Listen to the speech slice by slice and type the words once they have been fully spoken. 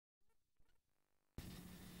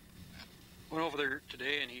Went over there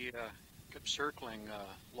today and he kept circling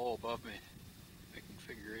low above me, making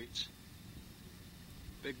figure eights.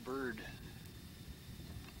 Big bird.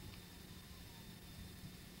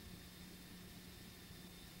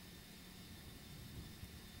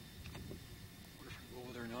 What if we go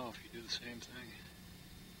over there now if you do the same thing?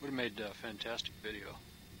 Would have made a fantastic video.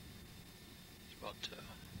 It's about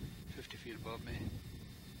 50 feet above me.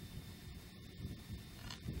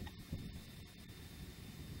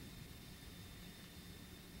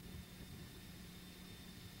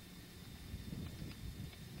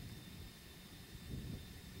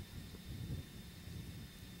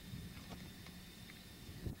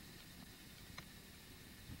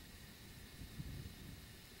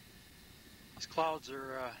 These clouds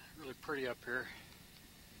are really pretty up here,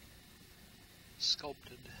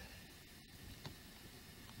 sculpted.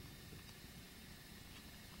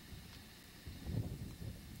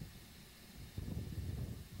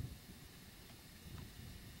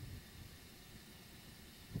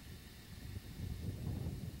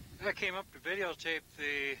 I came up to videotape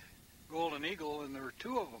the golden eagle and there were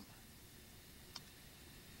two of them,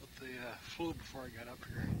 but they flew before I got up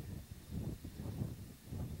here.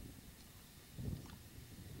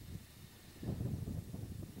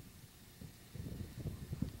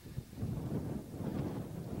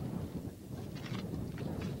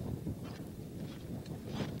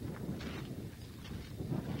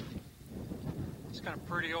 It's kind of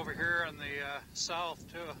pretty over here on the south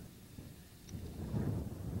too.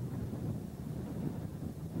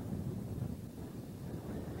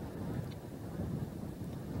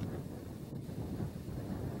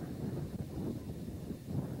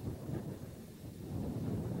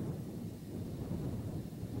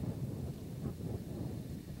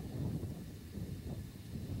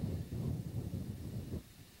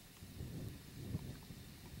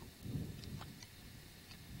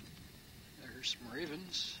 There's some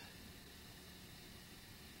ravens.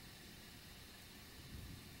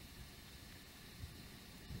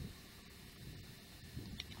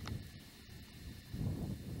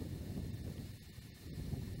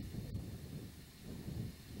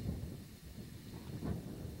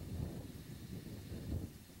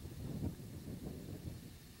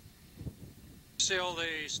 See all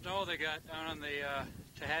the snow they got down on the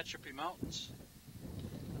Tehachapi Mountains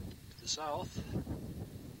to the south.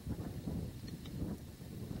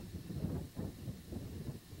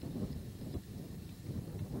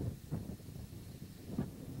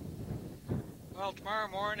 Well, tomorrow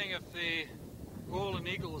morning, if the golden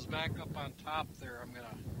eagle is back up on top there, I'm going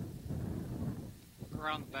to look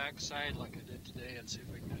around the back side like I did today and see if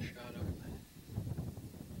I can get a shot of it.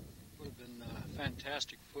 Would have been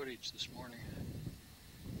fantastic footage this morning.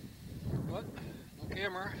 But, no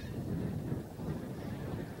camera.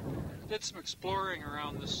 Did some exploring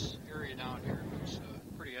around this area down here. It's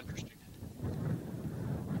pretty interesting.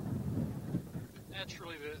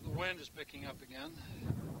 Naturally, the wind is picking up again.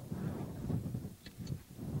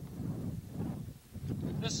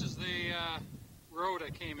 This is the road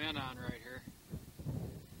I came in on right here,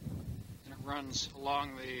 and it runs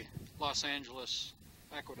along the Los Angeles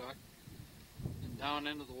Aqueduct and down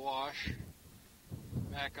into the wash,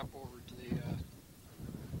 back up over to the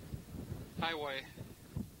highway.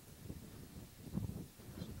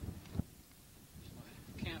 There's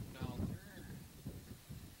my camp down there.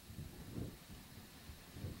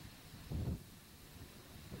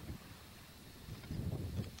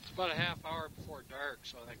 It's about a half hour before dark,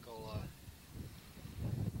 so I think I'll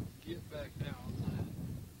get back down.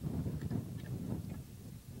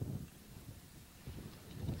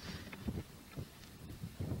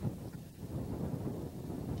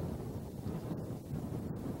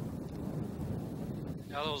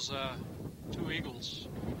 Now those two eagles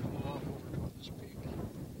flew off over toward this peak.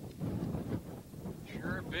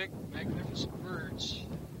 Sure big, magnificent birds.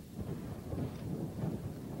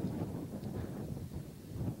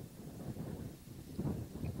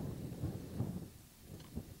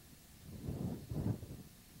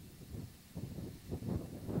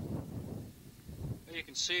 You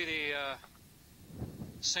can see the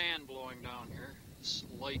sand blowing down here, this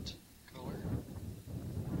light color.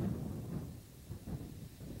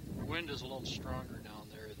 The wind is a little stronger down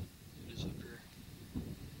there than it is up here.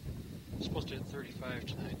 It's supposed to hit 35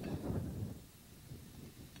 tonight.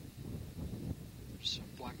 There's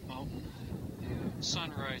Black Mountain. The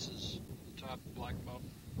sun rises at the top of Black Mountain.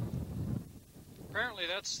 Apparently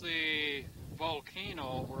that's the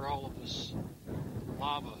volcano where all of this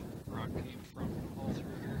lava rock came from, all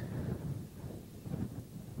through here.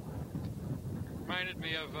 Reminded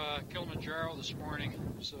me of Kilimanjaro this morning.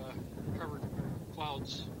 It was covered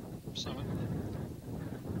clouds summit.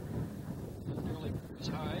 is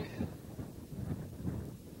high.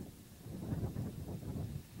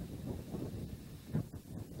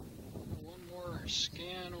 One more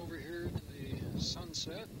scan over here to the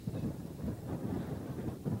sunset.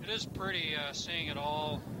 It is pretty seeing it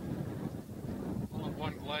all in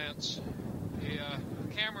one glance. The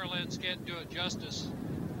camera lens can't do it justice.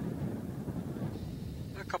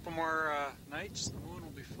 A couple more nights, the moon will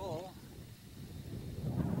be full.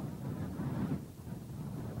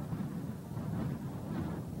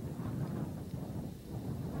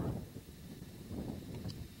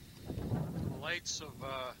 The lights of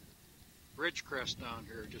Ridgecrest down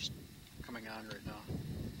here are just coming on right now.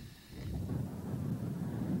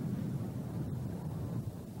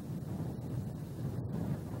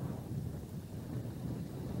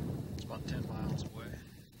 It's about 10 miles away.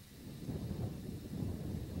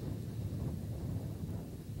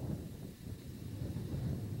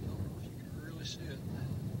 See it.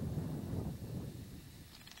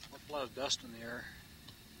 A lot of dust in the air.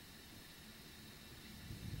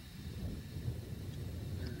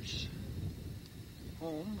 There's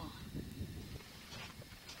home.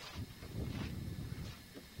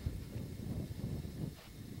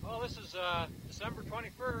 Well, this is December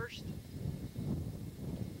 21st.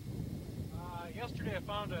 Yesterday I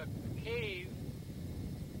found a cave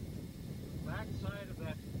backside of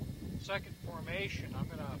that second formation. I'm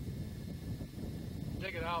gonna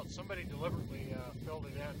dig it out. Somebody deliberately filled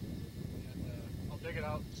it in, and I'll dig it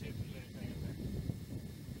out and see if there's anything in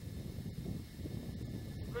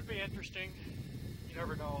there. Could be interesting. You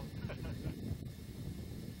never know.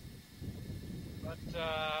 But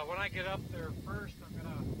when I get up there first, I'm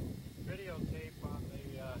gonna videotape on the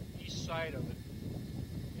east side of it,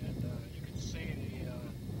 and you can see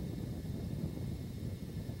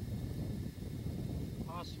the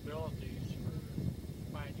possibilities for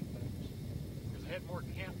finding things. They had more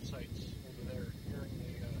campsites over there during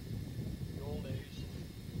the old days.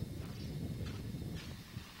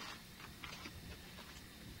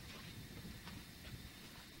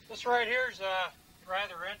 This right here is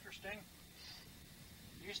rather interesting.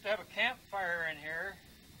 We used to have a campfire in here.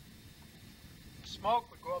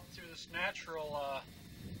 Smoke would go up through this natural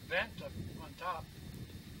vent up on top.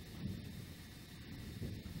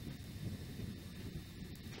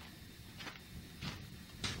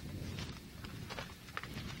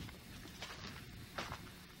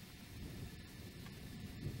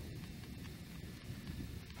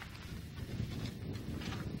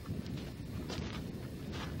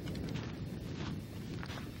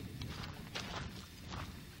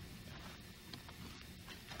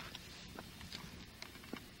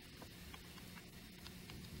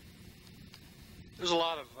 There's a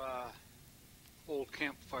lot of old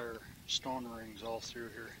campfire stone rings all through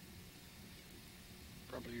here,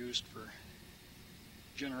 probably used for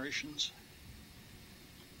generations.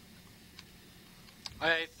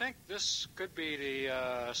 I think this could be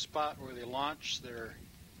the spot where they launched their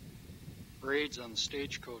raids on the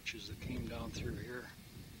stagecoaches that came down through here,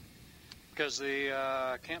 because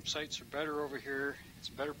the campsites are better over here. It's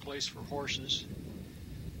a better place for horses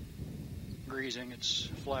grazing. It's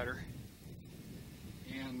flatter.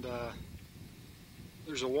 And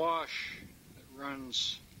there's a wash that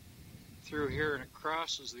runs through here and it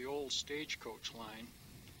crosses the old stagecoach line.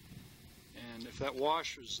 And if that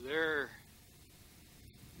wash was there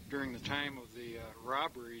during the time of the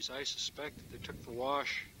robberies, I suspect that they took the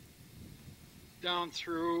wash down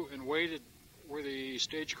through and waited where the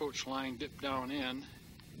stagecoach line dipped down in.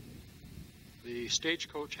 The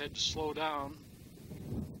stagecoach had to slow down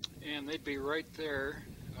and they'd be right there.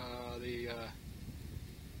 The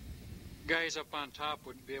guys up on top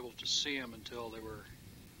wouldn't be able to see them until they were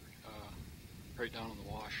right down in the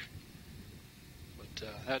wash. But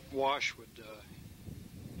that wash would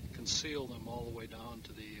conceal them all the way down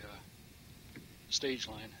to the stage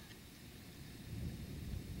line.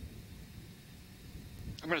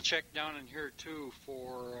 I'm going to check down in here too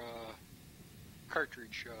for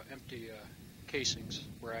cartridge, empty casings,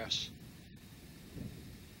 brass.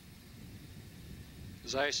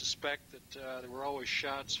 Because I suspect that there were always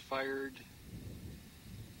shots fired,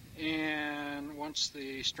 and once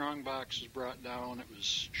the strong box was brought down, it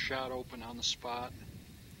was shot open on the spot.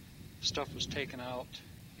 Stuff was taken out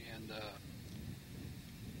and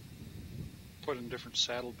put in different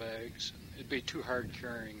saddlebags. It'd be too hard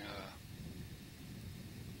carrying a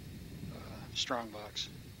strong box.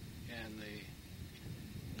 And the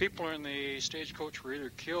people in the stagecoach were either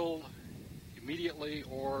killed immediately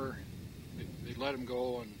or they'd let them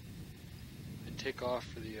go and take off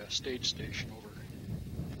for the stage station over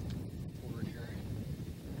in here.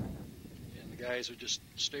 And the guys would just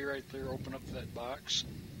stay right there, open up that box,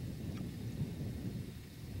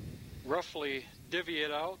 roughly divvy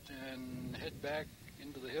it out and head back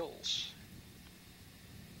into the hills.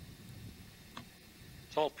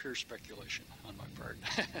 It's all pure speculation on my part.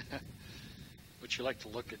 But you like to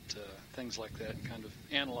look at things like that and kind of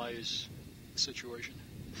analyze the situation.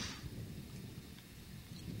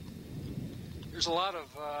 There's a lot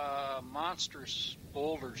of monstrous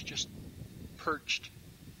boulders just perched,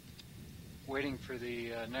 waiting for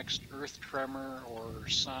the next earth tremor or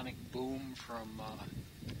sonic boom from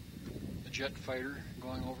a jet fighter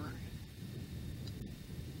going over.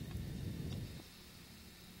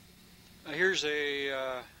 Now here's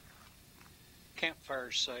a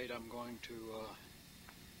campfire site I'm going to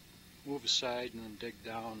move aside and then dig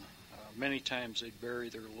down. Many times they bury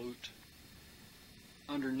their loot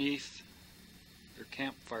underneath their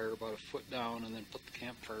campfire about a foot down and then put the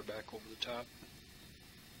campfire back over the top.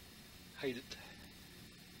 Hide it.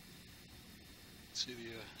 See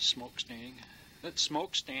the smoke staining. That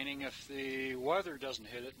smoke staining, if the weather doesn't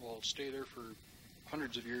hit it, will stay there for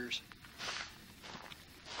hundreds of years.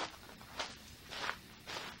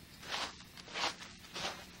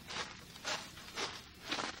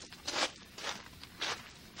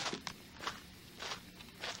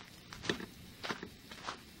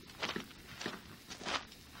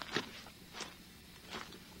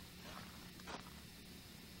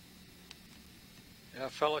 A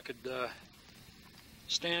fella could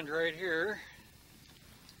stand right here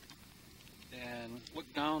and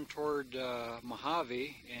look down toward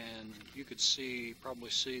Mojave, and you could probably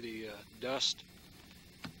see the dust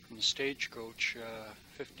from the stagecoach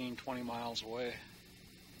 15-20 miles away.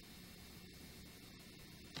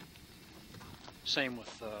 Same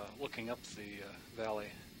with looking up the valley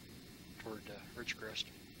toward Ridgecrest.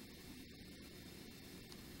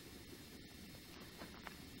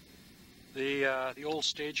 The old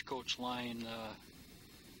stagecoach line,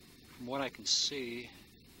 from what I can see,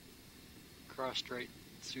 crossed right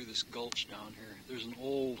through this gulch down here. There's an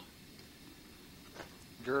old,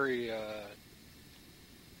 very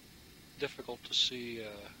difficult to see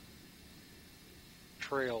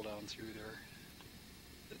trail down through there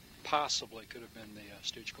that possibly could have been the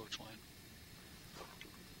stagecoach line.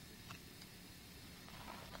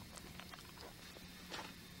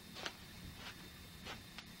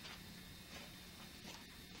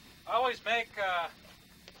 I always make a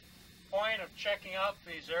point of checking out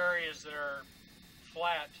these areas that are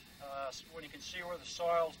flat when you can see where the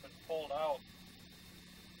soil's been pulled out.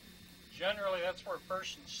 Generally, that's where a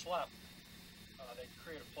person slept. They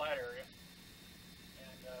create a flat area.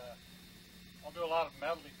 And I'll do a lot of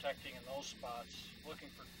metal detecting in those spots, looking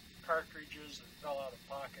for cartridges that fell out of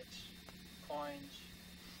pockets, coins.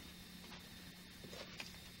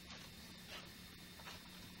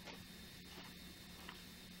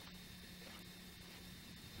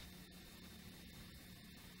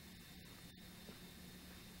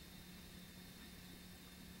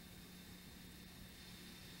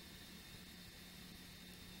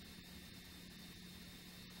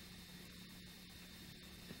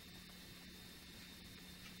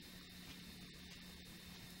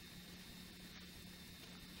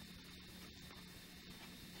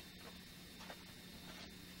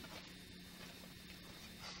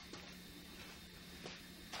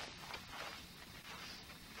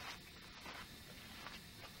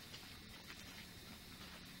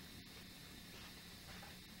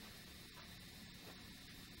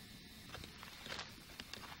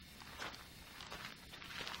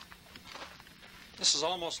 This is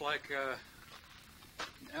almost like an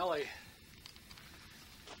alley.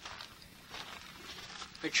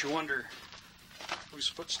 Makes you wonder whose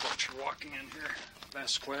footsteps you're walking in here.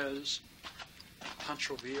 Vasquez,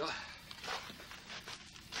 Pancho Villa,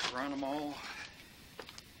 Geronimo,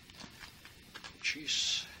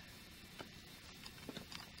 Cheese.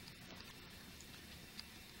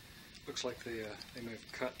 Looks like they may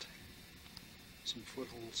have cut some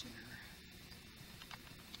footholds in here.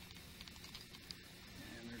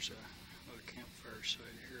 There's another campfire site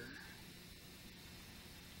here.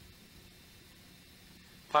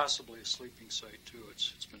 Possibly a sleeping site too.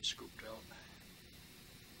 It's been scooped out.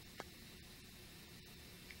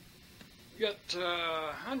 You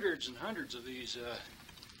got hundreds and hundreds of these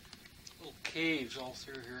little caves all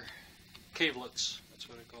through here. Cavelets, that's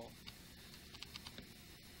what I call them.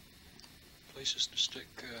 Places to stick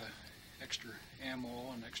extra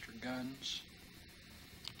ammo and extra guns,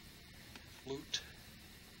 loot.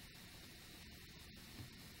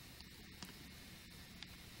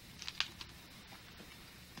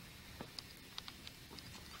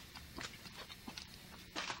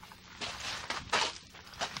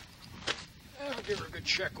 I'll give her a good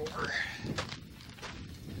check over.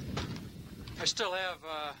 I still have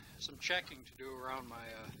some checking to do around my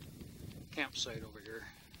campsite over here,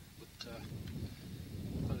 but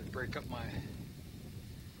thought I'd break up my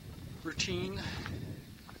routine.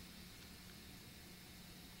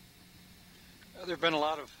 There have been a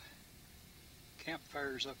lot of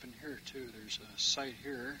campfires up in here too. There's a site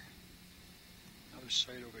here, another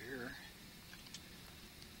site over here.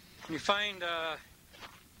 When you find a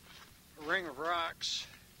ring of rocks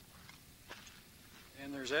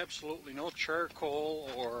and there's absolutely no charcoal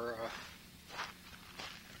or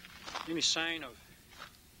any sign of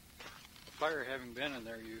fire having been in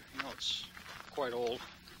there, you know it's quite old.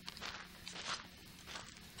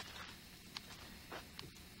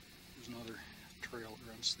 There's another trail that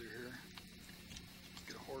runs through here.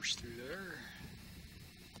 Get a horse through there.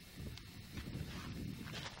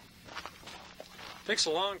 Takes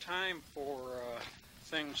a long time for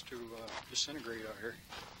things to disintegrate out here,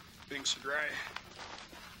 being so dry.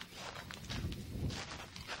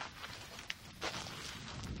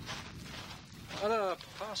 A lot of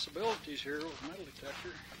possibilities here with metal detector.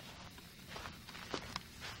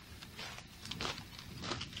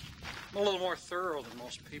 I'm a little more thorough than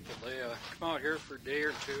most people. They come out here for a day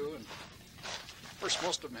or two, and of course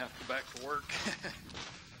most of them have to go back to work.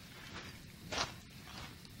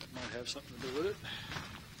 That might have something to do with it.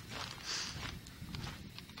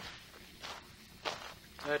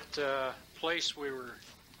 That place we were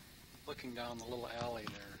looking down the little alley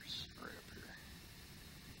there is right up here.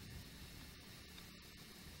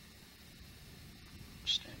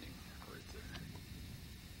 Standing right there.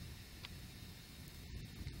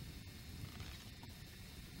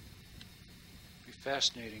 Be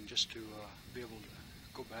fascinating just to be able to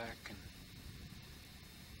go back and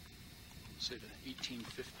say to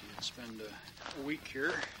 1850 and spend a week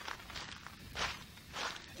here,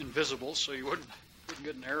 invisible, so you wouldn't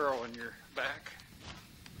get an arrow in your back.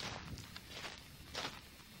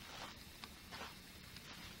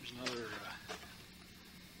 There's another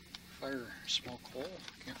fire smoke hole,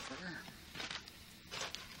 campfire.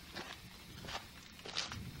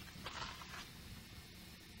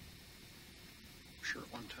 I'm sure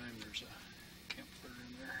at one time there's a campfire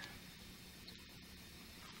in there.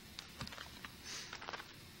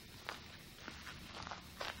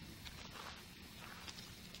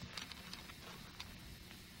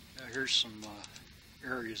 Here's some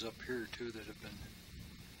areas up here too that have been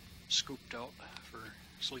scooped out for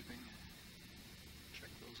sleeping. Check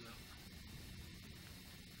those out.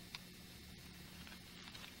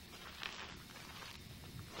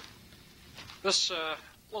 This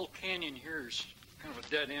little canyon here is kind of a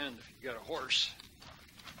dead end if you got a horse,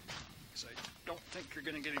 because I don't think you're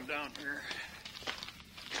going to get him down here.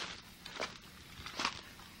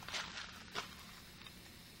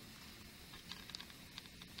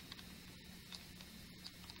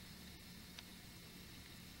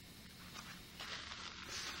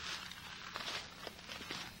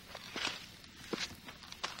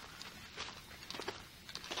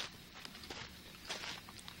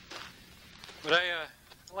 But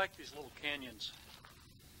I like these little canyons.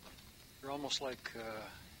 They're almost like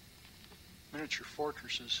miniature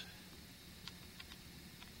fortresses.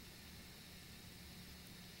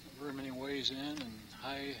 Not very many ways in and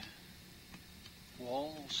high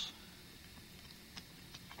walls.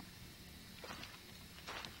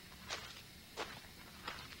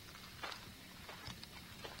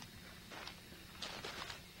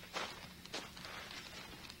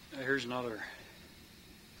 Here's another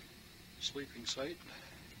sleeping site.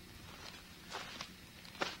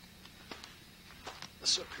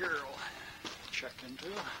 This up here I'll check into.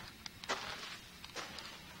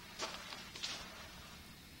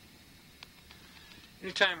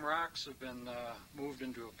 Anytime rocks have been moved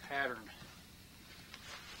into a pattern,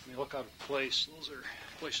 when you look out of place, those are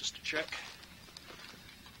places to check.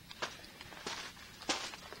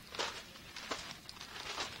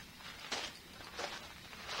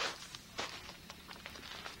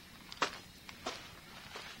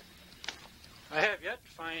 I have yet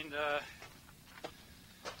to find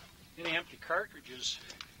any empty cartridges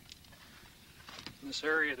in this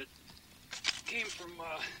area that came from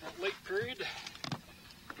that late period.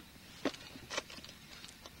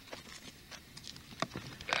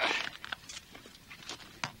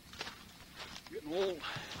 Getting old.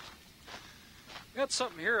 Got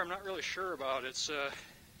something here I'm not really sure about. It's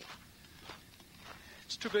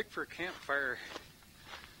too big for a campfire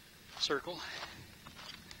circle.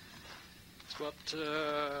 It's about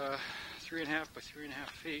 3.5 by 3.5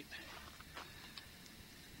 feet.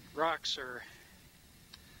 Rocks are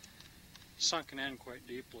sunken in quite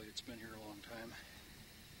deeply. It's been here a long time.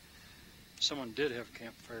 Someone did have a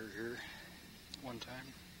campfire here one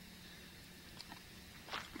time.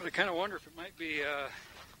 But I kind of wonder if it might be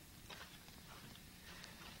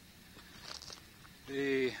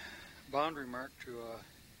the boundary mark to a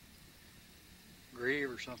grave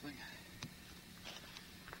or something.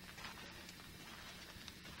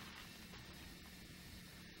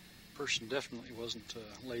 Person definitely wasn't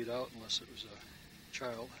laid out unless it was a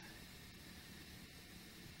child.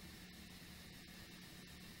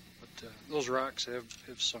 But those rocks have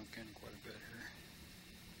sunk in quite a bit here.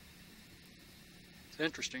 It's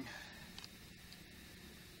interesting. I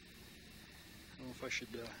don't know if I should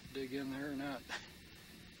dig in there or not.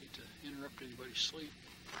 Hate to interrupt anybody's sleep.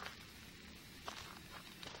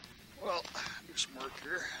 Well, do some work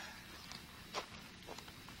here.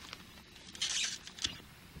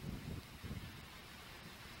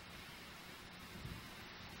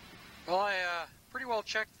 Well, I pretty well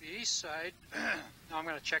checked the east side. Now I'm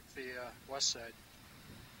going to check the west side.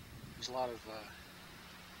 There's a lot of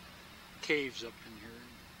caves up in here.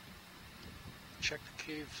 Check the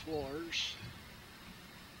cave floors.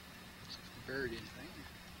 See if I buried anything.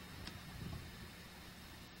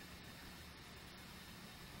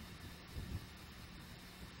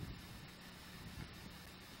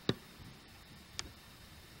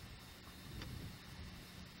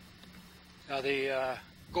 Now the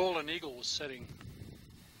golden eagle was setting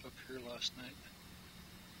up here last night.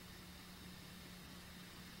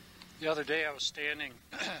 The other day I was standing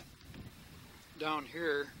down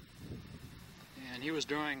here and he was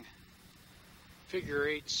doing figure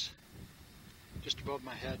eights just above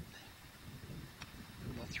my head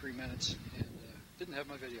for about 3 minutes, and didn't have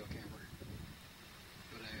my video camera,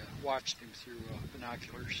 but I watched him through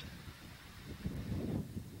binoculars.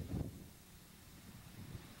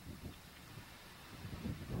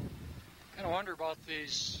 I wonder about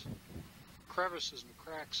these crevices and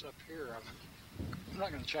cracks up here. I'm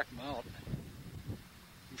not going to check them out.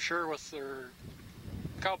 I'm sure with their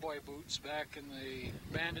cowboy boots back in the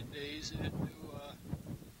bandit days, they didn't do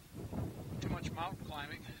too much mountain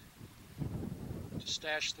climbing to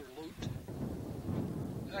stash their loot.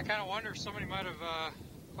 And I kind of wonder if somebody might have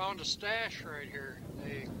found a stash right here.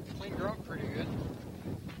 They cleaned her up pretty good.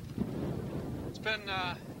 It's been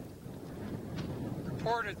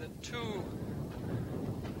reported that 2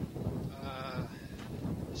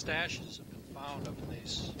 stashes have been found up in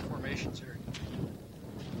these formations here.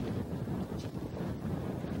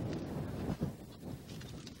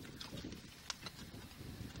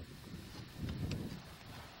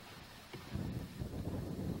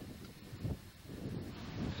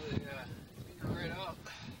 They cleaned her right out.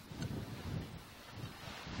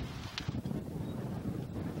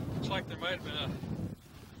 Looks like there might have been a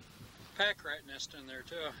pack rat nest in there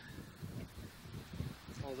too.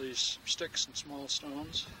 All these sticks and small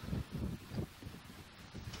stones.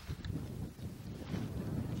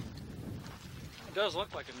 It does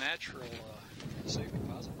look like a natural safe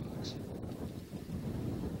deposit box.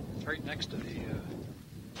 It's right next to the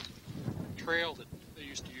trail that they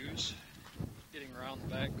used to use getting around the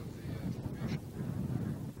back of the formation.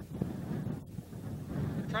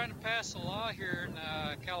 They're trying to pass a law here in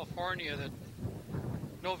California that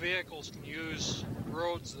no vehicles can use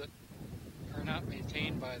roads that are not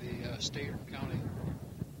maintained by the state or county,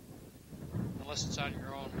 unless it's on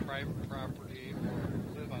your own private property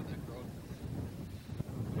or live on that road.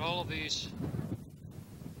 But all of these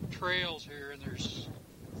trails here, and there's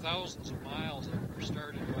thousands of miles that were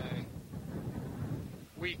started by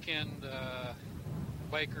weekend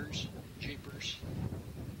bikers, jeepers.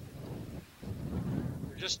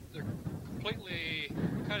 They're completely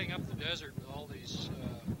cutting up the desert with all these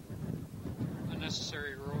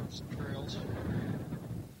unnecessary roads and trails.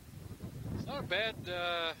 It's not a bad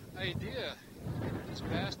idea. Get these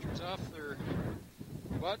bastards off their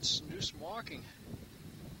butts and do some walking.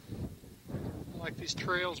 Like these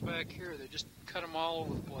trails back here, they just cut them all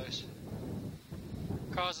over the place.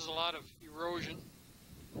 Causes a lot of erosion.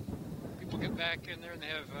 People get back in there and they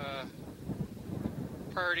have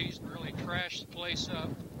parties and really trash the place up.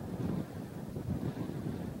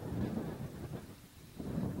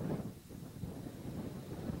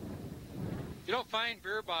 You don't find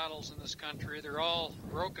beer bottles in this country. They're all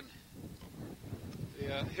broken.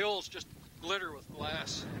 The hills just glitter with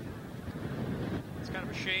glass. It's kind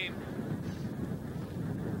of a shame.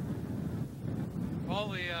 All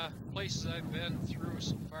the places I've been through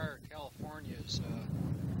so far, California is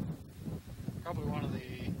probably one of the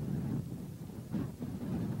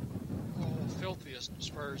filthiest as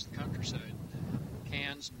far as the countryside.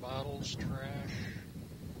 Cans and bottles, trash.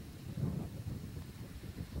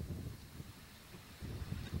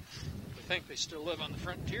 I think they still live on the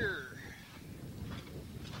frontier.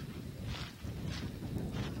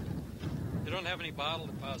 don't have any bottle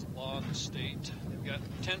deposit law in the state. They've got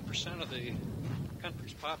 10% of the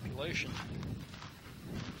country's population.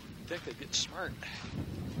 I think they'd get smart.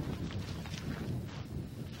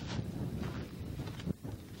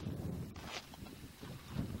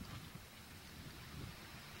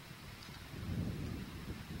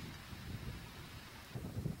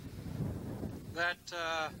 That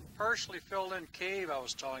partially filled in cave I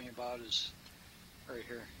was telling you about is right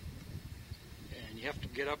here. And you have to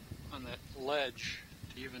get up on that ledge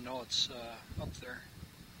to even know it's up there.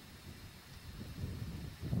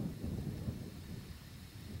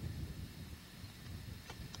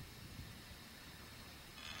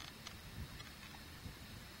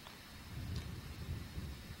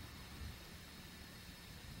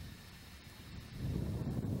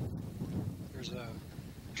 There's a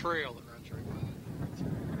trail that runs right by it.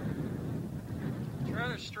 It's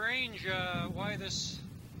rather strange why this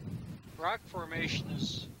rock formation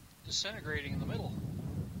is disintegrating in the middle.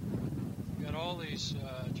 You've got all these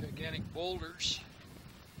gigantic boulders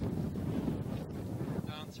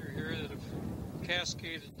down through here that have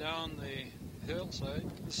cascaded down the hillside.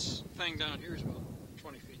 This thing down here is about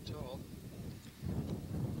 20 feet tall.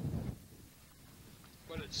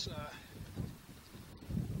 But it's the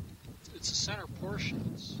center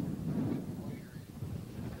portion. It's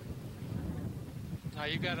now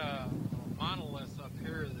you've got a monolith up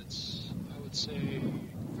here that's, I would say,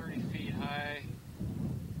 30 feet high,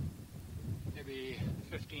 maybe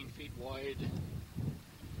 15 feet wide,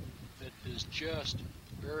 that is just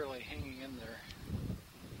barely hanging in there.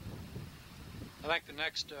 I think the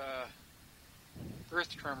next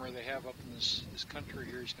earth tremor they have up in this country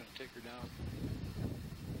here is going to take her down.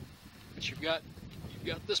 But you've got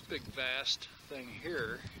this big vast thing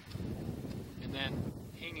here, and then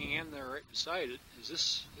hanging in there right beside it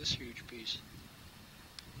is this huge piece.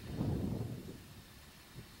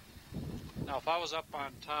 Now if I was up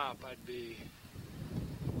on top, I'd be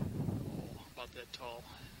about that tall.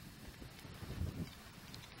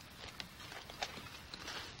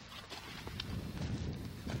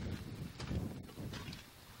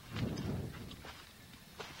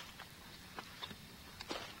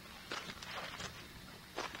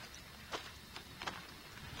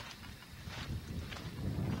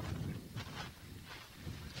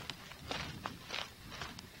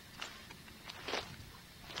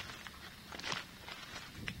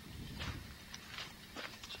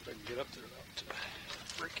 Get up there without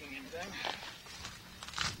breaking anything.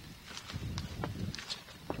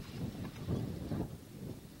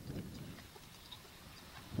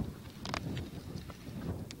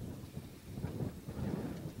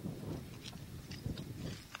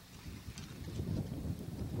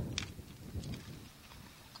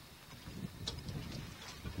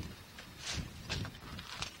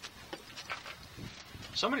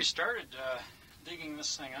 Somebody started digging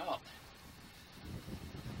this thing out.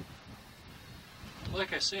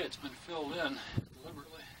 Like I say, it's been filled in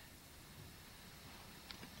deliberately.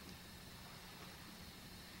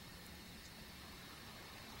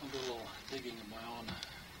 I'll do a little digging of my own.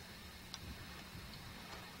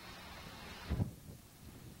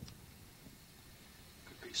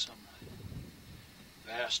 Could be some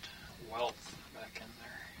vast wealth back in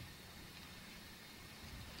there.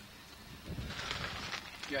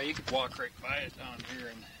 Yeah, you could walk right by it down here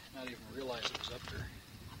and not even realize it was up there.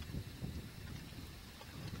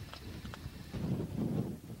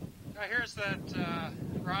 Now here's that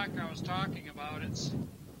rock I was talking about. It's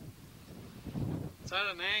at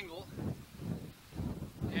an angle,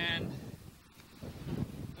 and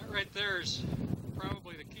that right there is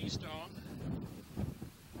probably the keystone.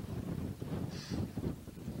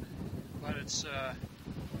 But it's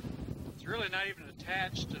really not even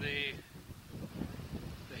attached to the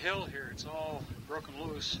hill here. It's all broken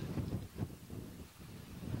loose.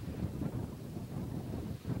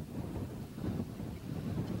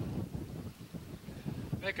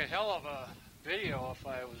 Make a hell of a video if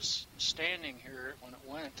I was standing here when it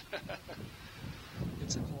went.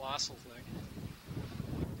 It's a colossal thing.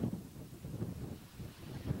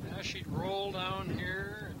 Now she'd roll down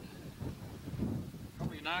here and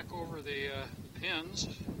probably knock over the pins.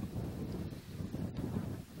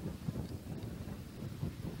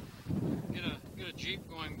 Get a Jeep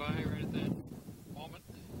going by right at that moment,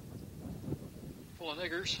 full of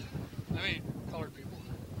niggers. I mean, colored people.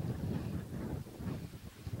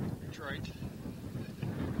 Right.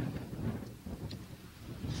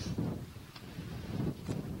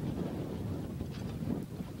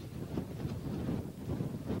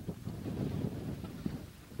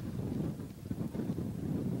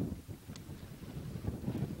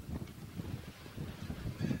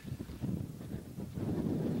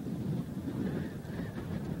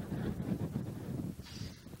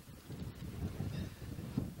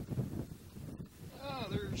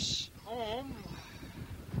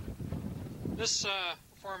 This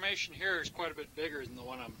formation here is quite a bit bigger than the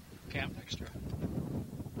one I'm camped next to.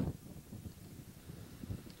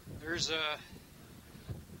 There's a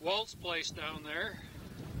Walt's place down there.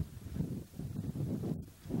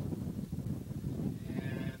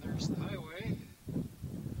 And there's the highway.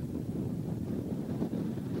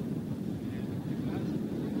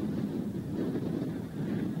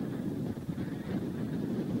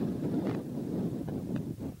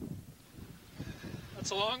 It's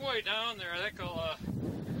a long way down there. I think I'll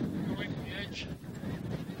go away from the edge.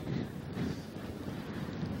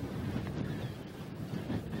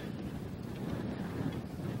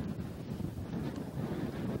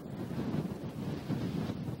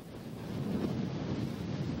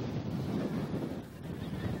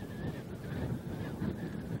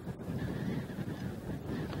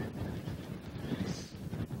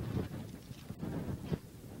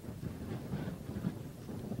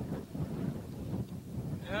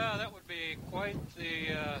 Yeah, that would be quite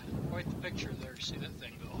the picture there to see that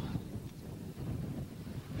thing go.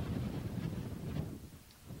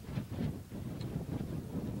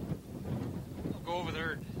 I'll go over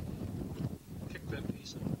there and kick that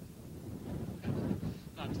piece up.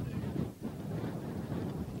 Not today.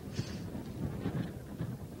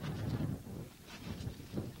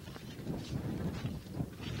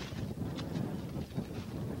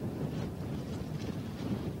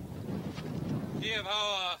 See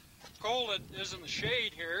how cold it is in the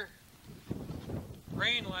shade here.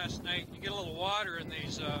 Rain last night, you get a little water in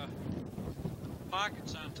these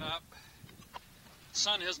pockets on top. The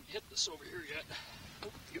sun hasn't hit this over here yet. Oh,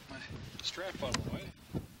 get my strap out of the way.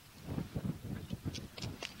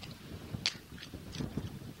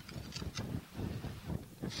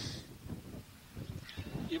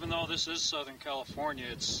 Even though this is Southern California,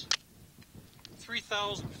 it's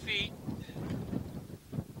 3,000 feet.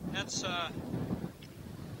 That's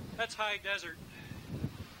high desert.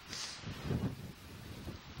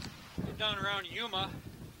 Get down around Yuma,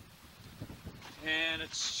 and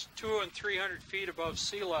it's 200 and 300 feet above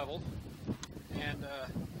sea level. And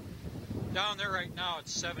down there right now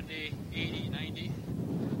it's 70, 80, 90.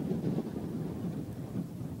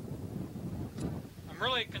 I'm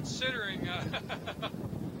really considering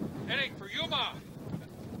heading for Yuma.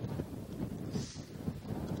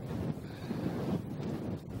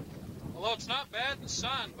 Although it's not bad in the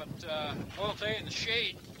sun, but I'll tell you, in the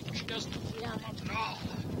shade, she doesn't warm up at all.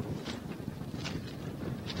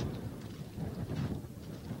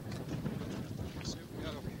 Let's see what we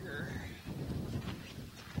got over here.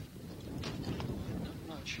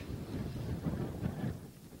 Not much.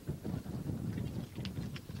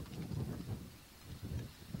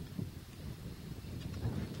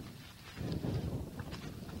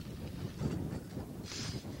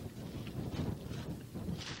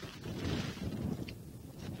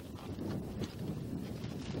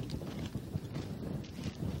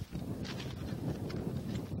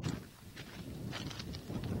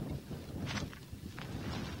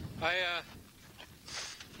 I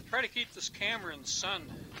try to keep this camera in the sun.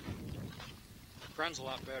 It runs a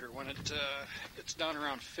lot better. When it gets down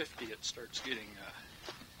around 50, it starts getting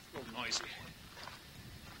a little noisy.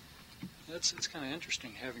 It's kind of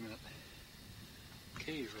interesting having that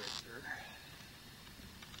cave right there.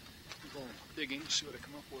 I'll go digging, see what I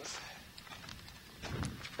come up with.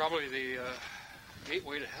 Probably the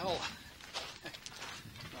gateway to hell.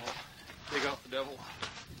 I'll dig out the devil.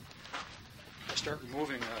 If I start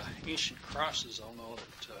removing ancient crosses, I'll know that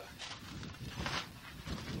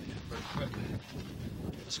but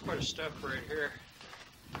it's quite a step right here.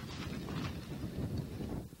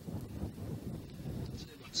 Let's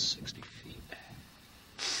say about 60 feet.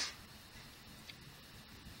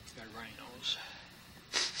 Got a runny nose.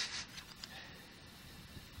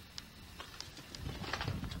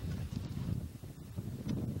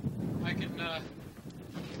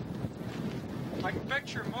 I can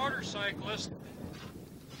picture a motorcyclist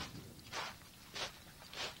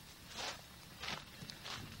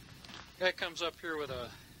guy comes up here with a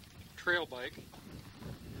trail bike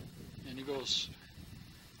and he goes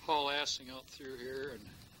haul-assing out through here and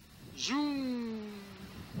zoom.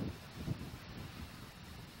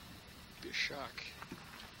 Be a shock.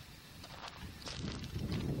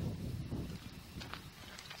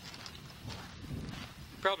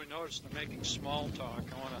 You probably noticed I'm making small talk.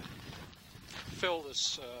 I want to fill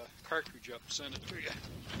this cartridge up, send it to you.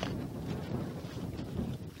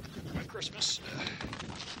 Merry Christmas.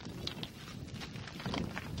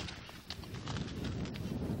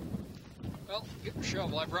 Well, get the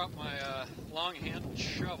shovel. I brought my long-handled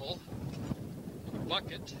shovel and a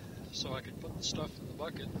bucket so I could put the stuff in the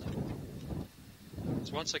bucket.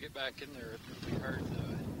 Because once I get back in there, it'll be hard to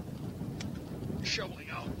shoveling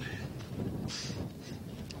out.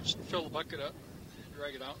 Just fill the bucket up,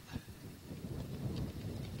 drag it out.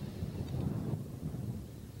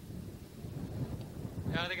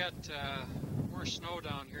 Yeah, they got more snow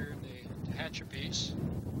down here in the Tehachapi's.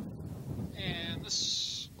 And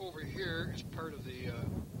this over here is part of the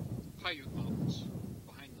Paiute Mountains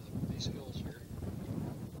behind these hills here.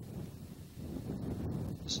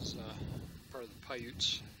 This is part of the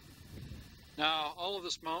Paiutes. Now, all of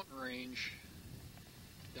this mountain range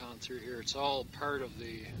down through here, it's all part of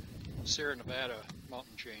the Sierra Nevada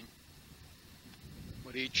mountain chain.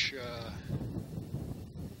 But each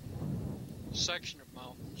section of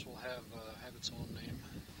mountains will have its own name.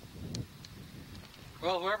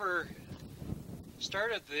 Well, whoever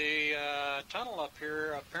started the tunnel up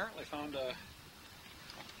here apparently found a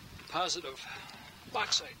deposit of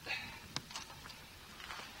bauxite.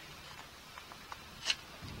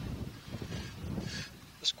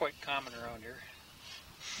 This is quite common around here.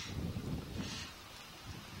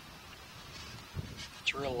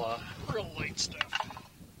 It's real light stuff.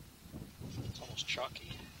 It's almost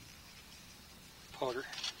chalky powder.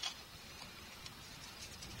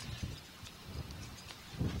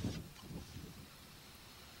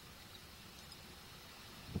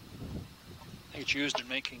 I think it's used in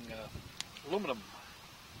making aluminum.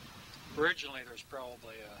 Originally, there's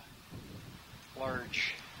probably a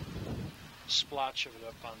large splotch of it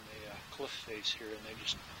up on the cliff face here, and they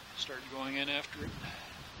just started going in after it.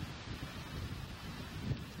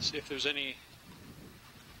 See if there's any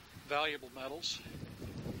valuable metals.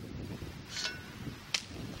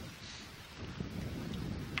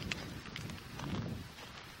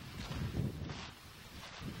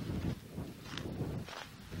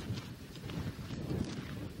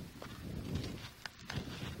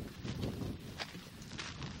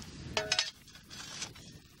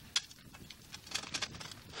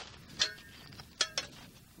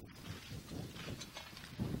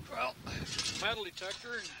 Metal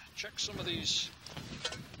detector and check some of these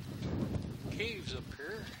caves up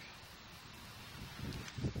here.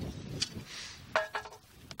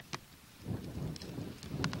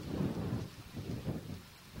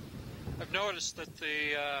 I've noticed that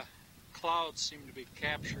the clouds seem to be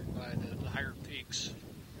captured by the higher peaks.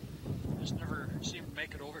 Just never seem to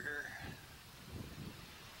make it over here.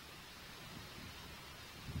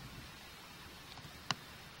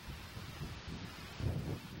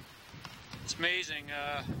 It's amazing,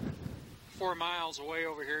 4 miles away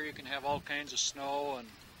over here you can have all kinds of snow, and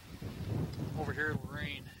over here it'll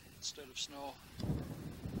rain instead of snow.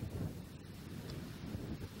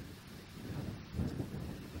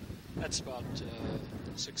 That's about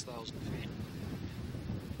 6,000 feet.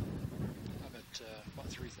 I'm at about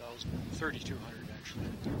 3,000, 3,200 actually.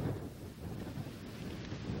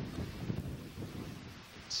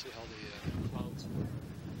 Let's see how the clouds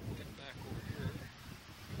get back over here.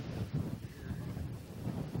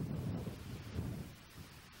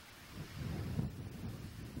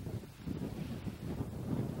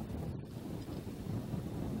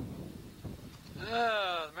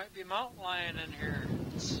 There might be a mountain lion in here.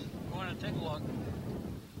 Let's go in and take a look.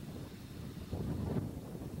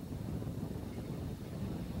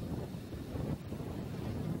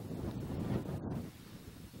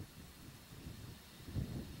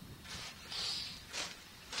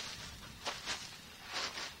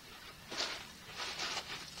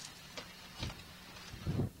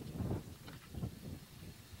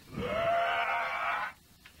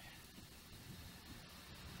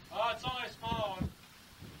 Oh, it's only a small one.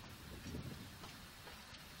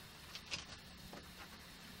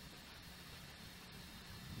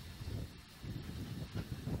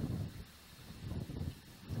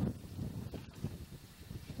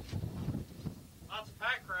 Lots of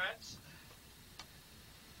pack rats.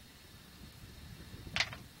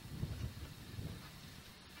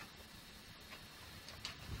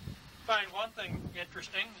 Find one thing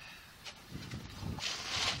interesting.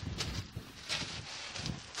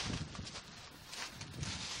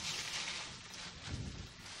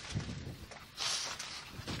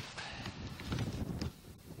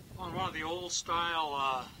 On one of the old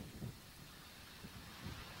style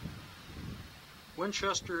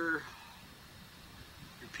Winchester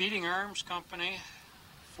Repeating Arms Company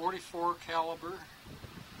 44 caliber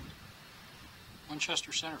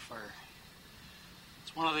Winchester centerfire.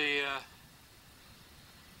 It's one of the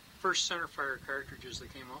first centerfire cartridges they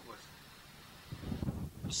came up with.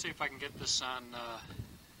 Let's see if I can get this on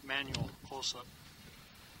manual close-up.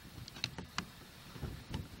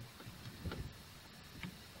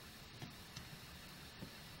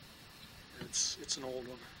 It's an old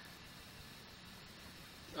one.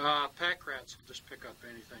 Pack rats will just pick up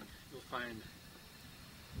anything. You'll find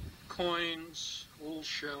coins, old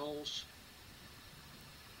shells,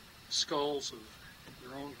 skulls of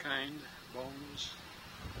their own kind, bones.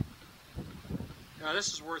 Now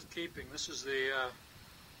this is worth keeping. This is the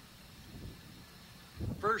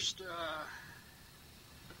first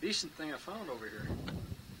decent thing I found over here.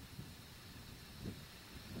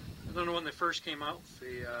 I don't know when they first came out with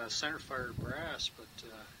the center-fired brass, but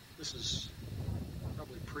this is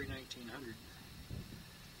probably pre-1900.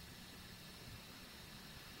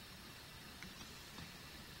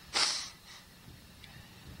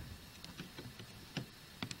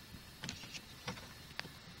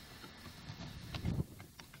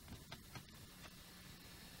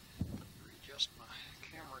 Readjust my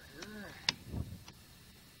camera here.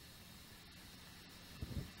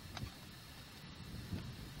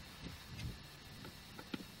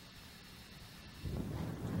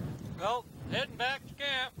 Well, heading back to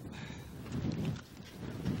camp.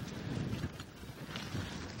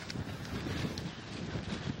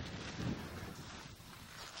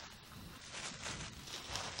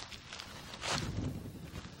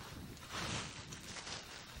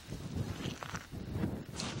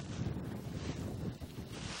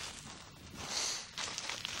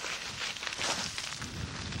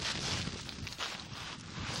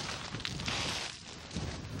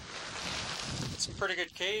 Some pretty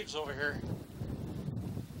good caves over here.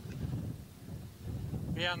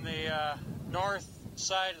 Be on the north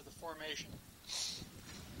side of the formation.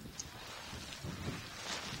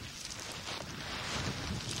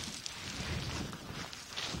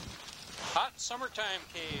 Hot summertime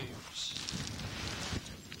caves.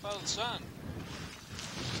 Follow the sun.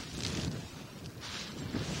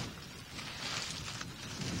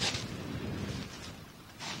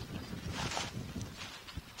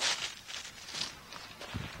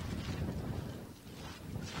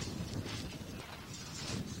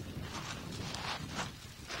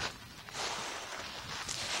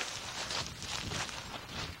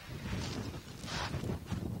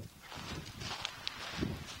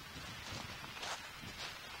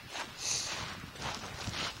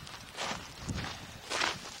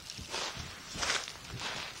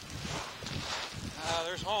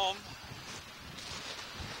 There's home.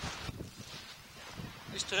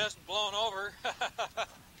 At least it hasn't blown over.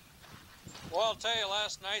 Well, I'll tell you,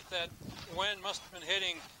 last night that wind must have been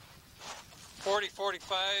hitting 40,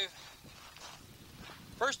 45.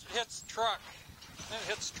 First it hits the truck, then it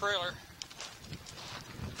hits the trailer.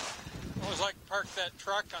 I always like to park that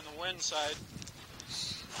truck on the wind side.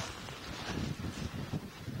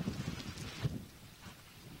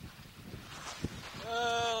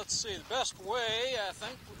 Let's see, the best way, I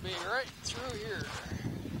think, would be right through here.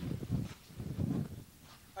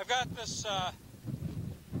 I've got this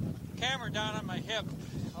camera down on my hip.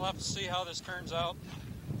 I'll have to see how this turns out.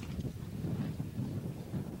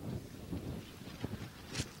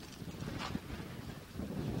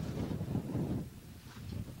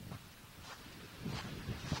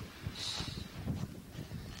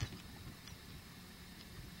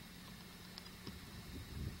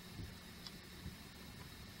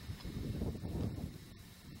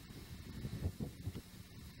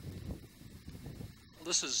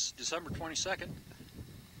 This is December 22nd.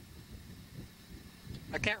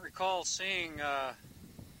 I can't recall seeing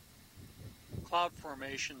cloud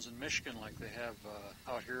formations in Michigan like they have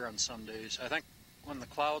out here on some days. I think when the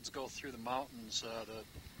clouds go through the mountains, the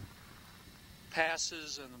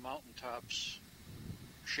passes and the mountaintops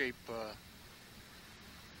shape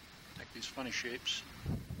like these funny shapes.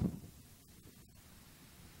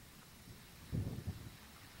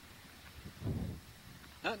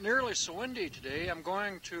 Not nearly so windy today. I'm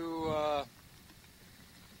going to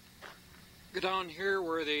go down here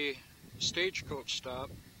where the stagecoach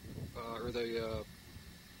stopped, or the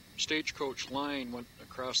stagecoach line went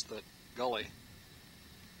across that gully.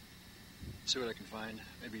 See what I can find.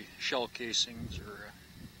 Maybe shell casings or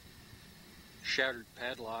shattered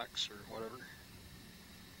padlocks or whatever.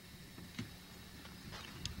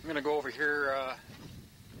 I'm going to go over here,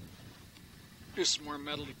 do some more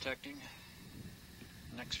metal detecting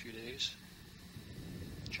the next few days.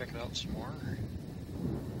 Check it out some more.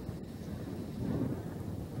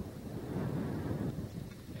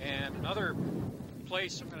 And another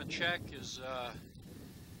place I'm going to check is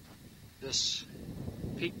this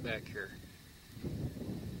peak back here,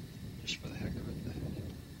 just for the heck of it.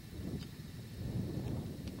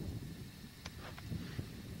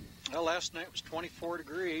 Well, last night was 24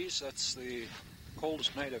 degrees. That's the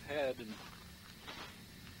coldest night I've had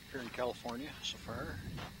here in California so far.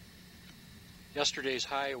 Yesterday's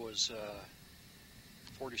high was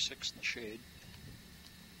 46 in the shade.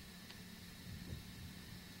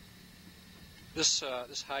 This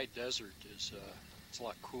high desert is it's a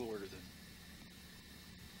lot cooler than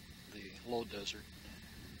the low desert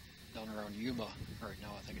down around Yuma right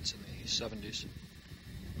now. I think it's in the 70s.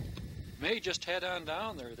 May just head on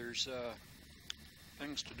down there. There's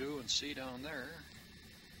things to do and see down there.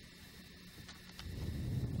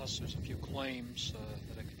 Plus, there's a few claims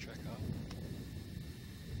that I can check out.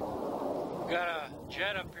 We got a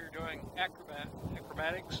jet up here doing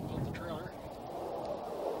acrobatics above the trailer.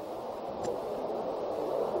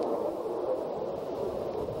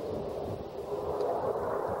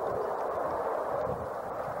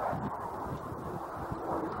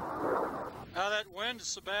 Now that wind is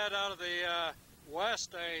so bad out of the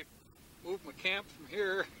west, I moved my camp from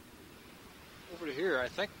here over to here. I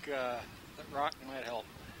think that rock might help.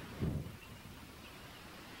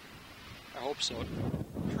 I hope so.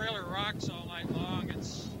 Trailer rocks all night long.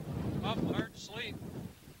 It's awful hard to sleep.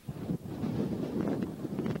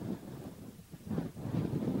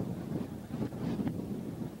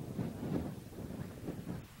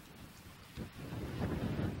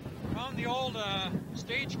 Found the old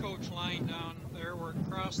stagecoach line down there where it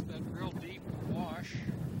crossed that real deep wash.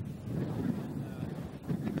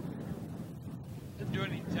 Didn't do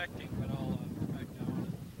any detecting, but I'll go back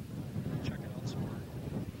down and check it out some more.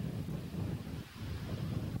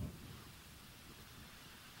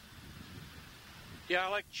 Yeah, I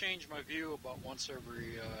like to change my view about once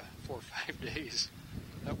every 4 or 5 days.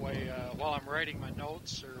 That way, while I'm writing my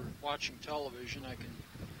notes or watching television, I can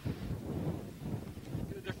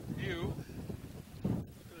get a different view,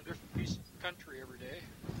 get a different piece of country every day.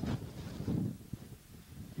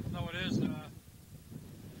 Even though it is a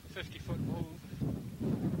 50-foot move.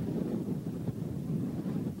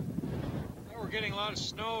 Now we're getting a lot of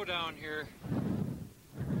snow down here.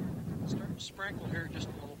 It's starting to sprinkle here just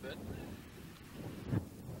a little bit.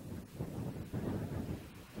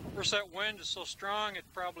 Of course, that wind is so strong it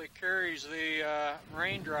probably carries the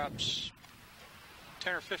raindrops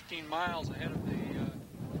 10 or 15 miles ahead of the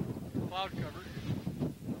cloud cover.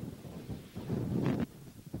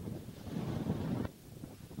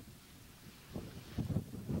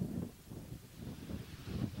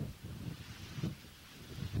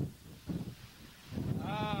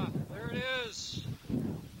 Ah, there it is.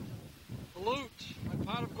 The loot, my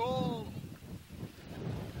pot of gold.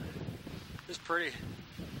 It's pretty.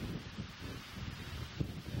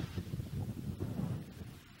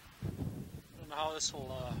 How this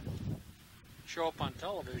will show up on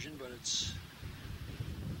television, but it's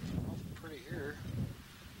awful pretty here.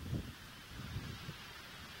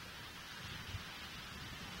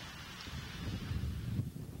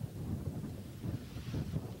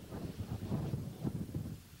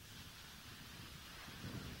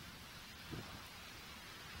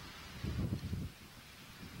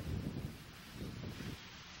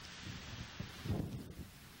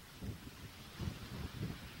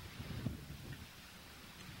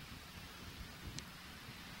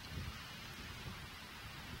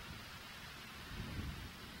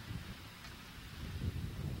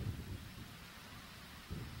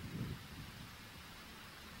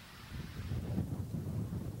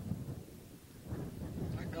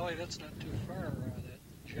 Golly, that's not too far. That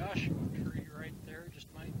Joshua tree right there just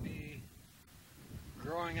might be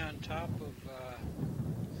growing on top of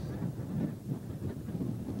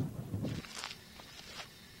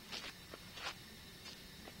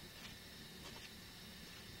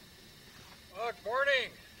good morning.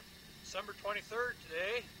 December 23rd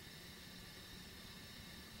today.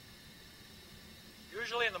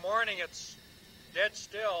 Usually in the morning it's dead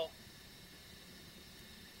still.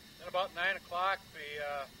 Then about 9 o'clock the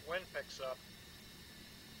wind picks up.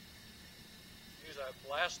 Geez,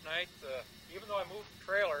 last night, even though I moved the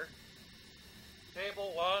trailer,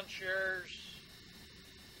 table, lawn chairs,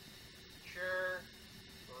 chair,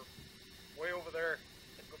 were way over there.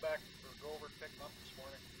 Had to go back or go over and pick them up this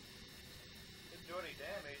morning. Didn't do any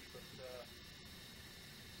damage, but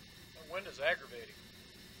that wind is aggravating.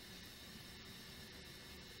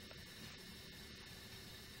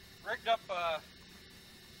 Rigged up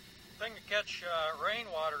thing to catch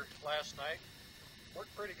rainwater last night.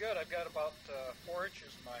 Worked pretty good. I've got about 4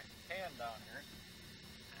 inches in my hand down here.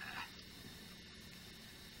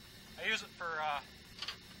 I use it for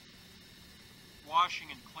washing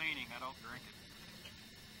and cleaning. I don't drink it.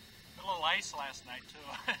 Got a little ice last night too.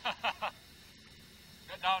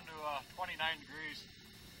 Got down to 29 degrees.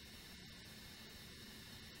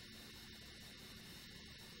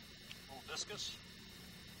 A little discus.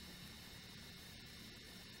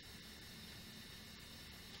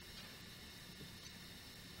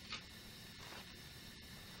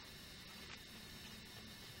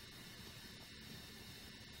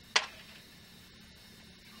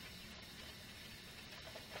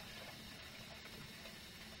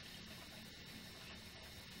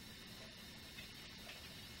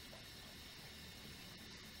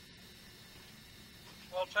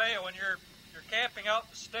 I'll tell you, when you're camping out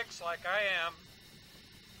in the sticks like I am,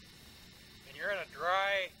 and you're in a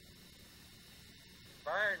dry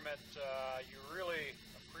environment, you really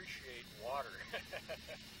appreciate water.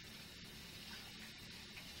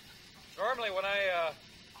 Normally when I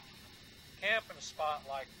camp in a spot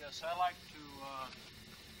like this, I like to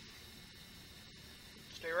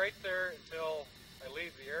stay right there until I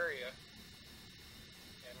leave the area.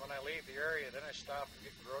 And when I leave the area, then I stop and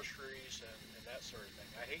get groceries and that sort of thing.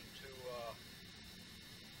 I hate to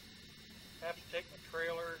have to take my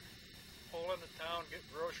trailer, pull into town, get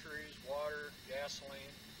groceries, water,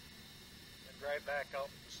 gasoline, and drive back out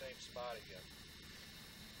to the same spot again.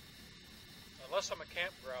 Unless I'm a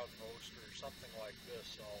campground host or something like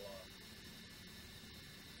this, I'll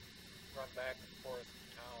run back and forth to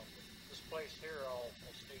town. But this place here, I'll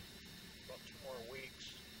stay about 2 more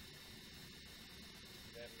weeks.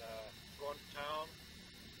 Then go into town,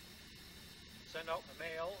 send out my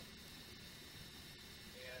mail,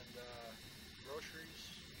 and groceries,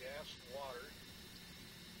 gas, and water.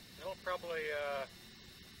 Then I'll probably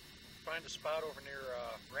find a spot over near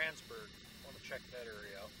Randsburg. I want to check that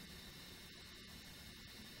area out.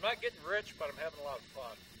 I'm not getting rich, but I'm having a lot of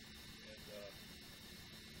fun. And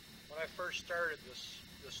when I first started this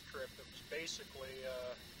trip, it was basically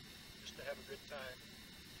just to have a good time.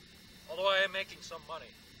 Although I am making some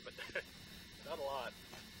money, but not a lot.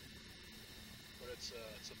 But it's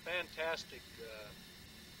a fantastic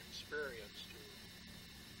experience to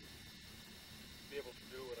be able to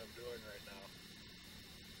do what I'm doing right now.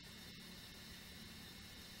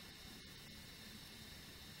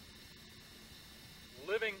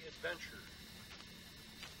 Living adventure.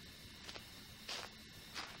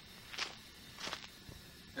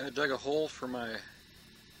 I dug a hole for my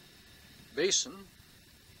basin.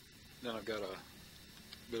 Then I've got a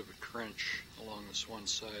bit of a trench along this one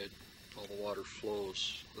side. All the water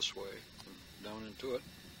flows this way and down into it.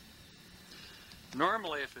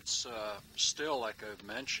 Normally, if it's still, like I've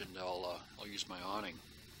mentioned, I'll use my awning.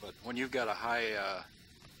 But when you've got a high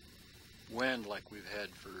wind like we've had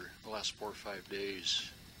for the last 4 or 5 days,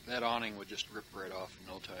 that awning would just rip right off in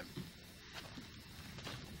no time.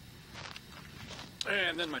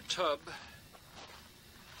 And then my tub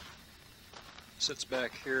sits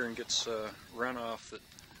back here and gets runoff that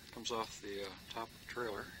comes off the top of the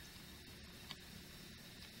trailer.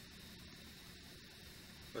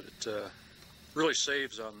 But it really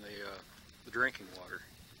saves on the drinking water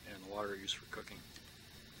and the water I use for cooking.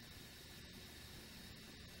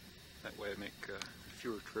 That way I make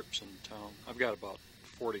fewer trips into town. I've got about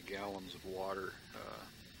 40 gallons of water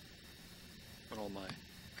when all my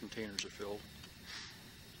containers are filled.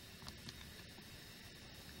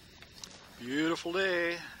 Beautiful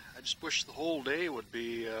day. I just wish the whole day would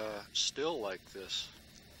be still like this.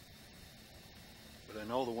 But I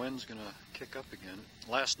know the wind's going to kick up again.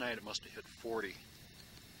 Last night it must have hit 40.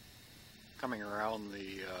 Coming around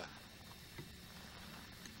the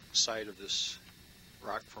side of this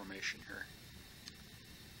rock formation here.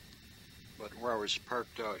 But where I was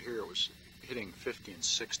parked out here, it was hitting 50 and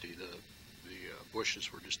 60. The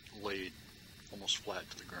bushes were just laid almost flat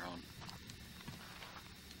to the ground.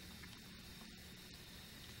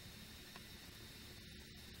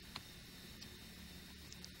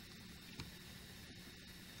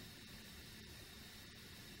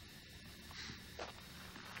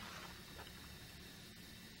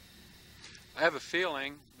 I have a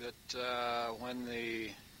feeling that when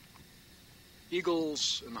the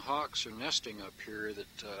eagles and the hawks are nesting up here,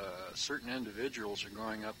 that certain individuals are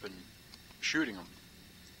going up and shooting them.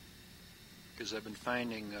 Because I've been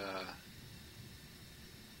finding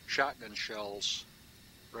shotgun shells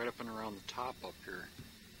right up and around the top up here.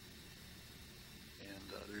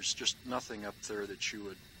 And there's just nothing up there that you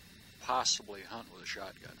would possibly hunt with a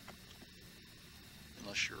shotgun.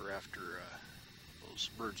 Unless you're after those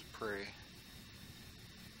birds of prey.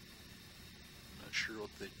 Not sure what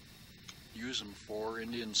they use them for.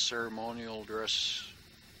 Indian ceremonial dress,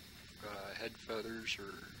 head feathers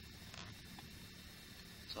or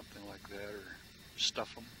something like that, or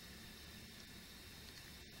stuff them.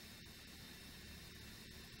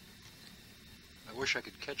 I wish I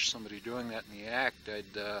could catch somebody doing that in the act.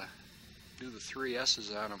 I'd do the 3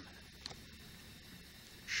 S's on them.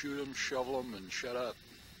 Shoot them, shovel them, and shut up.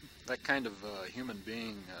 That kind of human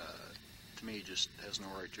being, to me, just has no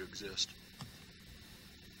right to exist.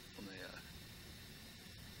 When they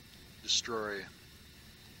destroy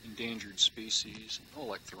endangered species,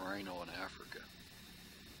 like the rhino in Africa.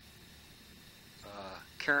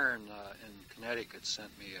 Karen in Connecticut sent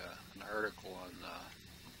me an article on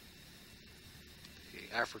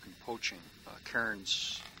the African poaching.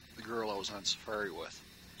 Karen's the girl I was on safari with.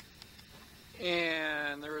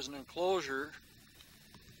 And there was an enclosure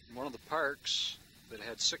in one of the parks that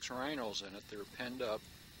had 6 rhinos in it. They were penned up,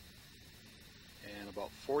 and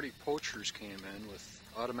about 40 poachers came in with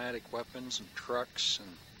automatic weapons and trucks and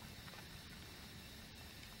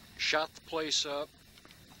shot the place up,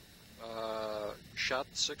 shot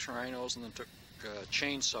the 6 rhinos, and then took a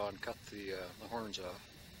chainsaw and cut the horns off,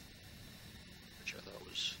 which I thought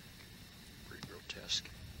was pretty grotesque.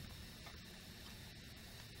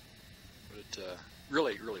 But it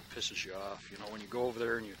really pisses you off, you know, when you go over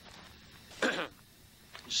there and you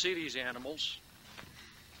you see these animals,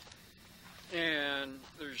 and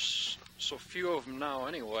there's so few of them now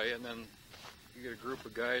anyway, and then you get a group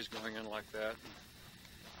of guys going in like that, and,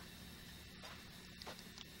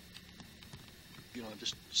 you know,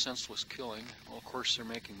 just senseless killing. Well, of course they're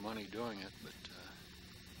making money doing it, but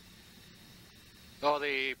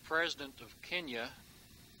the president of Kenya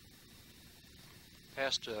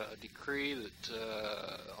passed a decree that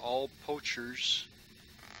all poachers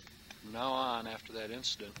from now on, after that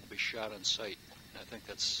incident, will be shot on sight. And I think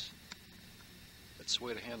that's the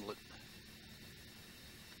way to handle it,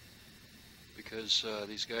 because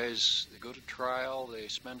these guys, they go to trial, they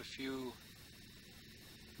spend a few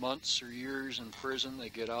months or years in prison, they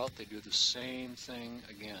get out, they do the same thing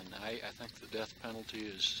again. I think the death penalty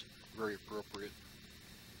is very appropriate.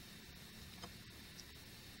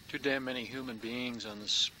 Too damn many human beings on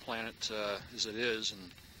this planet as it is,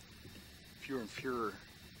 and fewer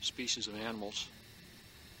species of animals.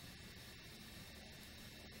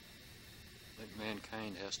 I think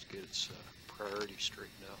mankind has to get its priorities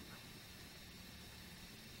straightened out.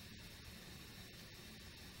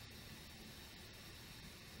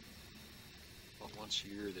 About once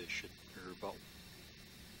a year they should, or about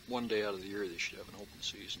one day out of the year they should have an open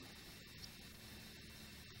season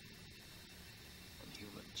on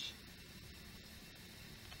humans.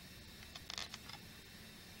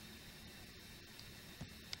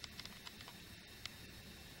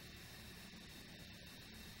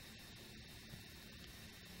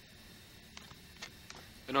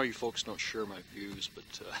 I know you folks don't share my views, but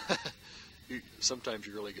sometimes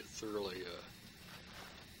you really get thoroughly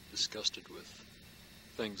disgusted with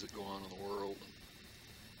things that go on in the world.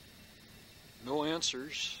 And no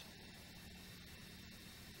answers.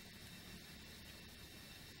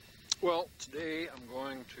 Well, today I'm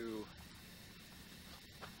going to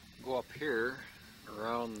go up here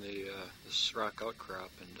around this rock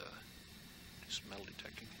outcrop and do some metal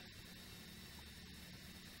detecting.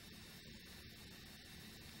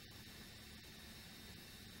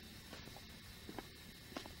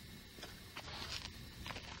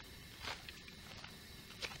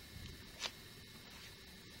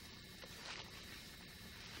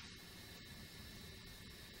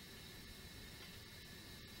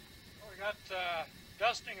 Got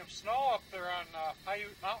dusting of snow up there on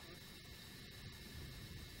Paiute Mountain.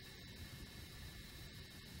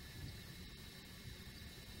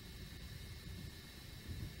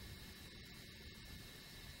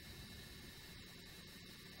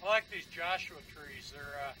 I like these Joshua trees.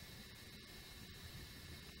 They're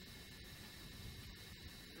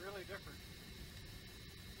really different.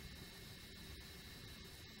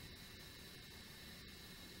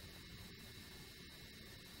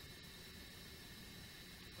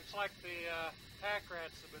 Looks like the pack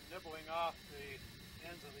rats have been nibbling off the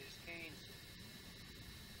ends of these canes.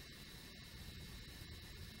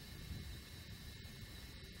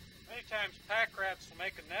 Many times pack rats will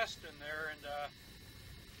make a nest in there and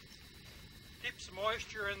keeps the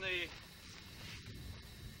moisture in the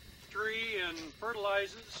tree and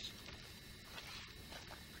fertilizes,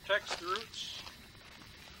 protects the roots.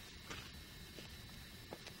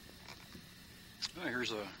 Oh,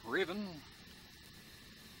 here's a raven.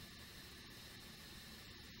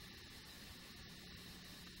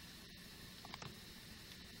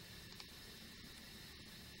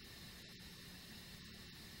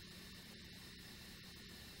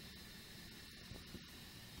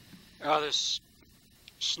 This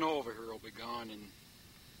snow over here will be gone in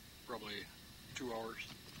probably 2 hours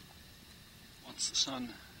once the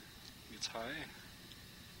sun gets high.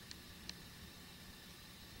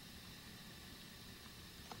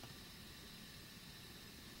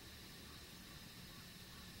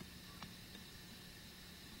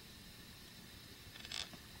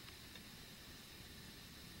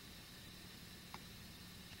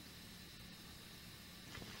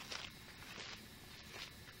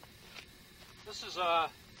 This is a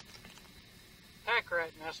pack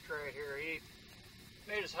rat nest right here. He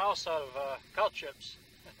made his house out of cow chips.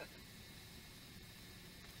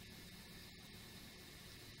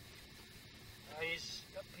 He's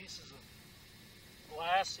got pieces of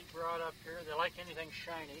glass he brought up here. They like anything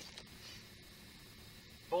shiny.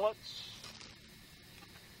 Bullets.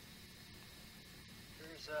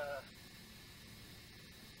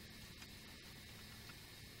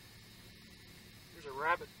 Here's a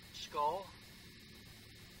rabbit skull.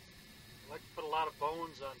 They like to put a lot of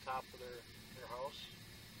bones on top of their house.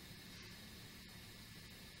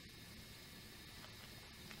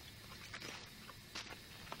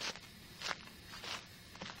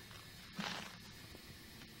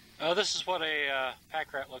 This is what a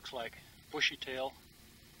pack rat looks like. Bushy tail.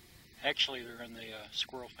 Actually, they're in the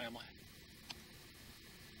squirrel family.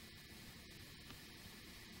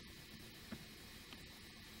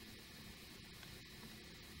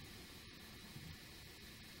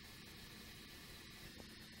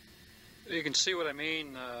 You can see what I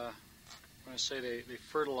mean when I say they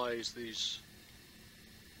fertilize these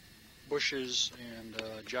bushes and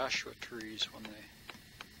Joshua trees when they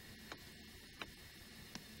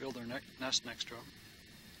build their nest next to them.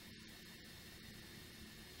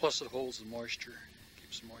 Plus it holds the moisture,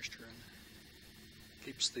 keeps the moisture in,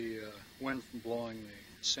 keeps the wind from blowing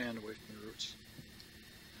the sand away from the roots.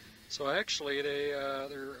 So actually they're a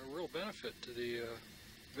real benefit to the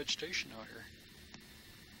vegetation out here.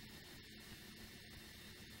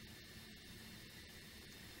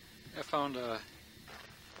 I found a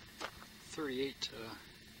 38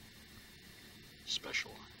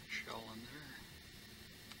 special shell in there.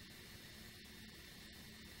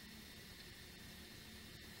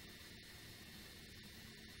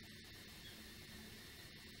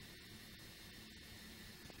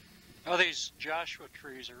 Now these Joshua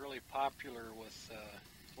trees are really popular with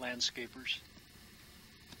landscapers.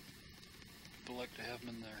 People like to have them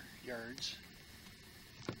in their yards.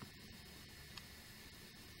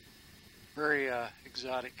 Very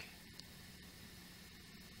exotic,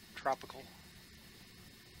 tropical.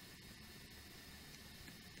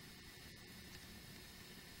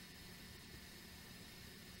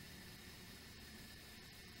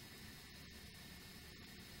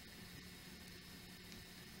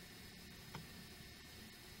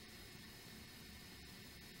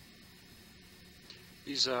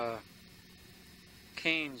 These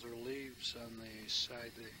canes or leaves on the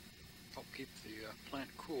side, they help keep the plant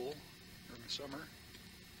cool during the summer.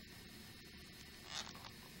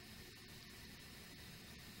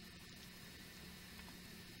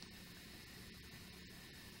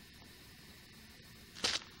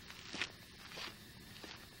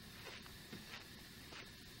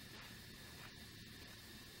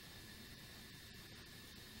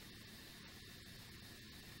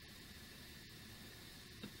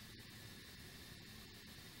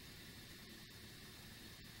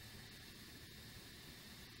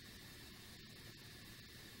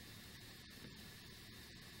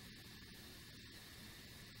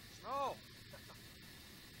 Snow!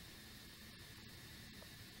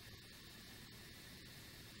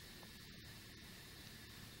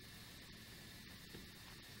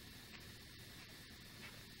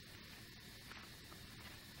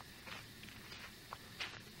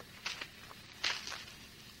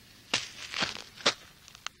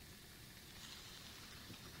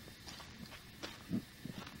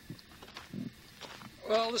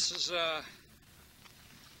 Well, this is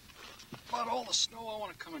about all the snow I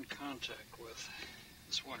want to come in contact with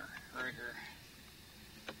this winter, right here.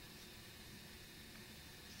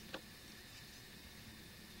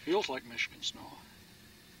 Feels like Michigan snow.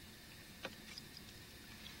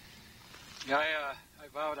 Yeah, I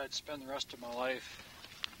vowed I'd spend the rest of my life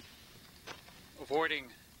avoiding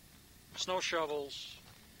snow shovels,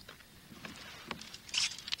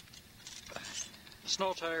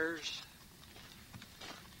 snow tires,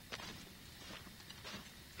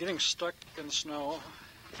 getting stuck in the snow.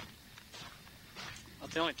 About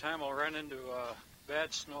the only time I'll run into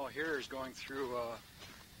bad snow here is going through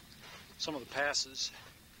some of the passes.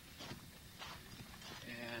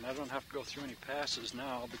 And I don't have to go through any passes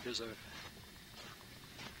now because I've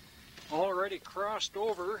already crossed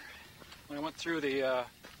over when I went through the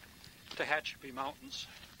Tehachapi Mountains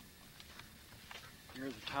near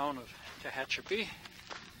the town of Tehachapi.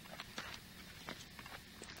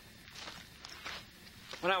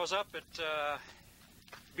 When I was up at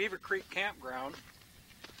Beaver Creek Campground,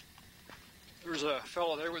 there was a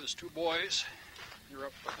fellow there with his two boys. They were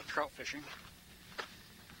up trout fishing.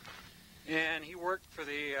 And he worked for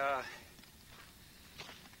the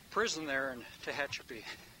prison there in Tehachapi.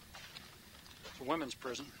 It's a women's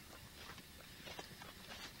prison.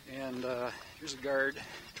 And here's a guard.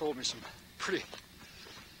 Told me some pretty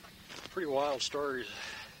wild stories.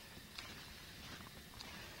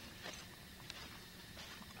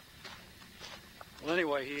 Well,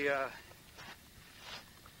 anyway, he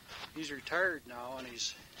He's retired now, and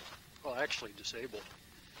he's, well, actually disabled.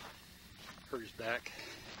 Hurt his back.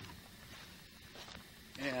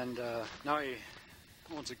 And now he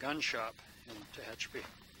owns a gun shop in Tehachapi.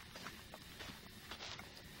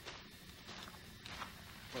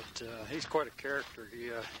 But he's quite a character.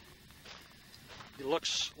 He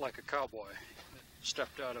looks like a cowboy that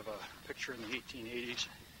stepped out of a picture in the 1880s.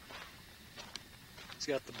 He's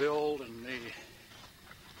got the build and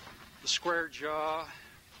the square jaw,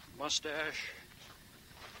 mustache,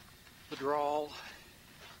 the drawl,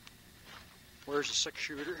 wears a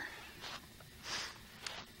 6-shooter.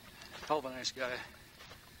 Hell of a nice guy.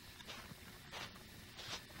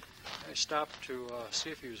 I stopped to see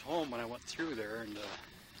if he was home when I went through there, and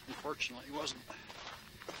unfortunately he wasn't.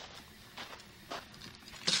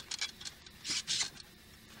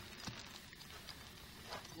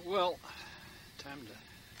 Well, time to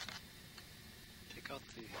take out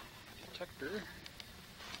the detector.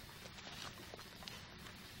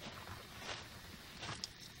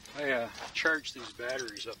 I charge these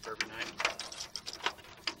batteries up every night.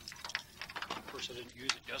 Of course, I didn't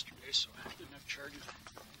use it yesterday, so I didn't have to charge it.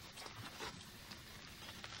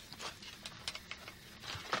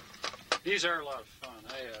 These are a lot of fun.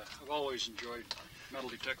 I've always enjoyed metal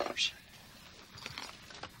detectors.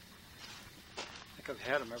 I think I've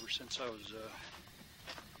had them ever since I was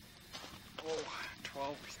 12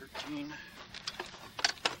 or 13.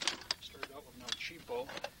 Started out with no cheapo.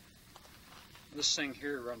 This thing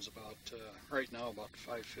here runs about, right now, about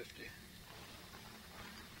 $5.50.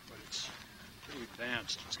 But it's pretty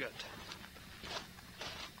advanced. It's got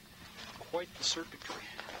quite the circuitry.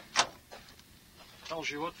 Tells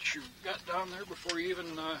you what you've got down there before you even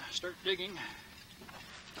start digging.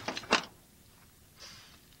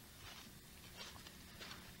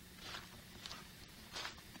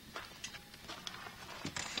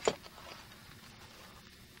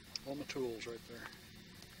 All my tools right there.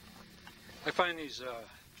 I find these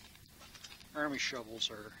army shovels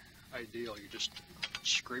are ideal. You just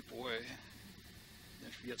scrape away. And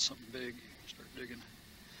if you get something big, you start digging.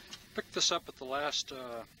 Picked this up at the last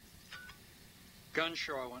gun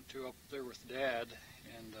show I went to up there with Dad,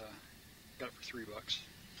 and got it for $3.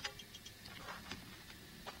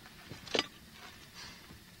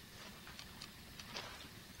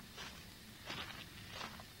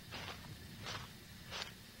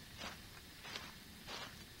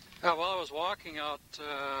 While I was walking out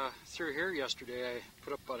through here yesterday, I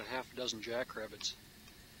put up about a half dozen jackrabbits.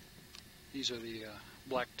 These are the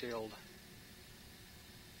black-tailed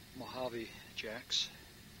Mojave jacks.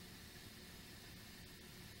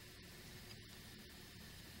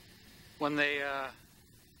 When they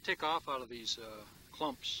take off out of these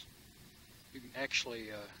clumps, you can actually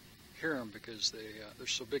hear them because they're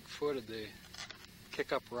so big-footed. They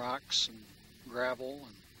kick up rocks and gravel,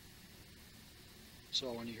 and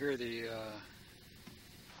so when you hear the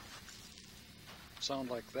sound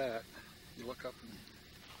like that, you look up and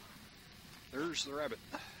there's the rabbit.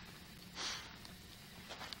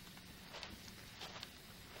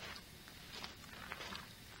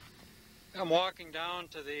 I'm walking down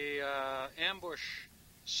to the ambush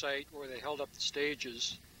site where they held up the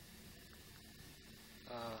stages.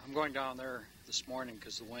 I'm going down there this morning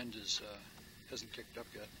because the wind hasn't kicked up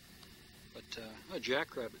yet. But a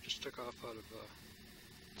jackrabbit just took off out of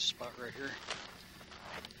this spot right here.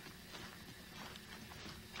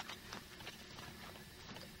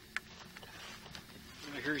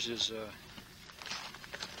 Here's his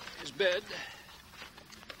bed.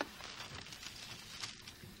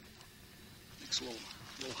 Makes a little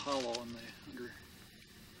hollow in the underneath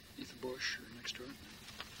the bush or next to it.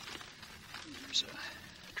 And there's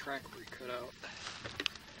a track where he cut out.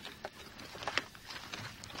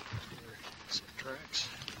 Some tracks.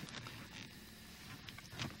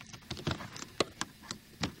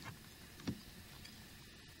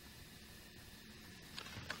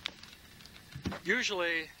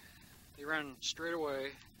 Usually they run straight away,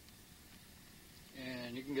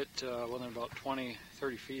 and you can get within about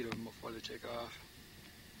 20-30 feet of them before they take off.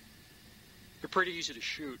 They're pretty easy to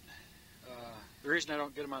shoot. The reason I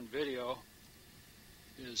don't get them on video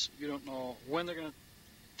is you don't know when they're going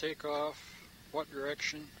to take off, what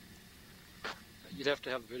direction. You'd have to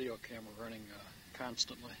have the video camera running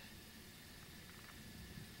constantly.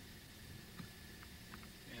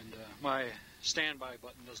 And my standby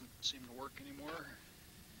button doesn't seem to work anymore.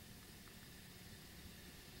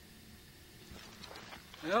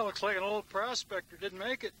 Well, looks like an old prospector didn't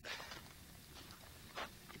make it.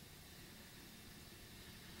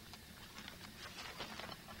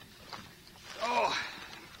 Oh,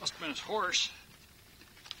 must have been his horse.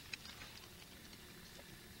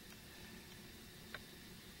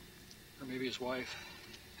 wife.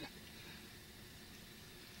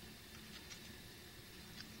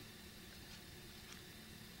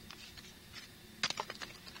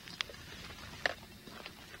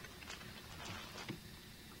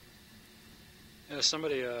 Yeah,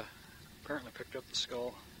 somebody apparently picked up the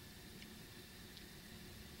skull.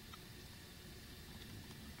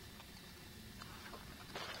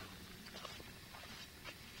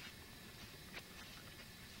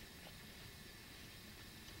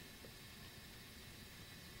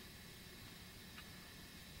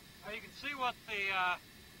 You can see what the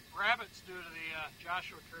rabbits do to the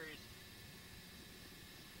Joshua trees.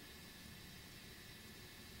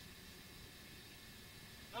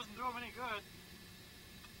 Doesn't do them any good.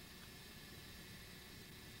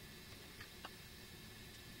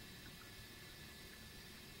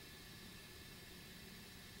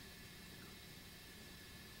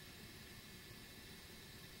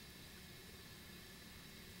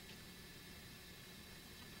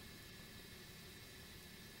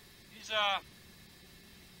 These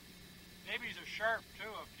babies are sharp too.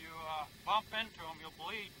 If you bump into them, you'll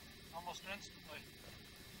bleed almost instantly.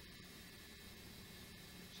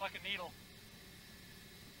 It's like a needle.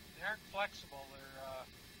 They aren't flexible. They're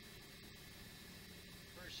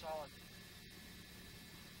very solid.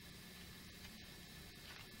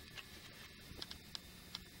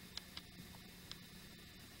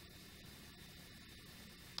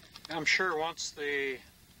 I'm sure once the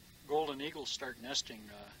golden eagles start nesting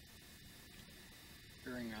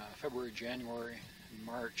during February, January, and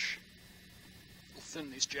March, we'll thin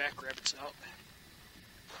these jackrabbits out.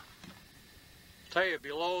 I'll tell you,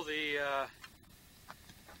 below the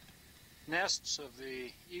nests of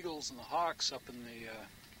the eagles and the hawks up in the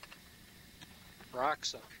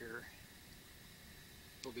rocks up here,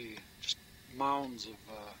 there'll be just mounds of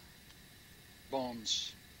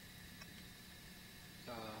bones.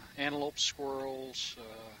 Antelope, squirrels,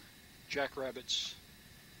 jackrabbits,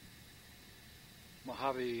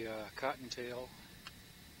 Mojave cottontail,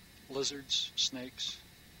 lizards, snakes.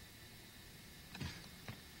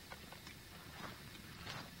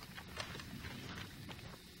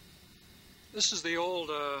 This is the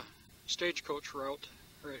old stagecoach route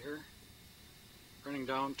right here, running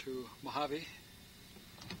down to Mojave.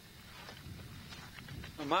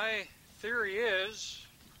 Now my theory is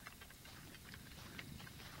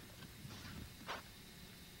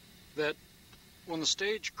that when the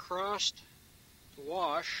stage crossed the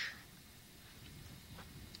wash,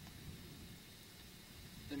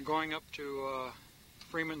 then going up to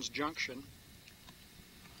Freeman's Junction,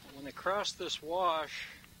 when they crossed this wash,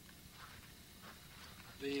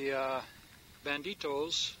 the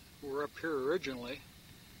banditos who were up here originally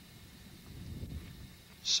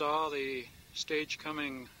saw the stage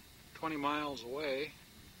coming 20 miles away,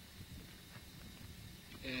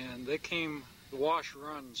 and they came. The wash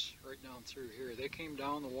runs right down through here. They came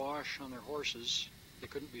down the wash on their horses. They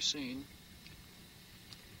couldn't be seen,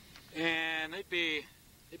 and they'd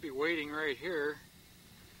be waiting right here.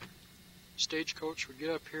 Stagecoach would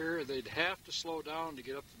get up here. They'd have to slow down to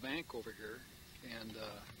get up the bank over here, and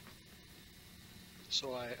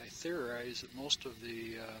so I theorize that most of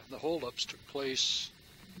the holdups took place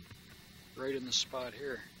right in this spot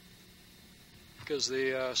here, because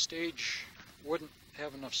the stage wouldn't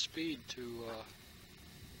have enough speed to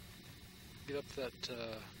get up that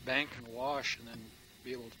bank and wash and then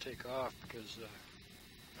be able to take off, because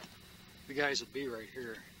the guys would be right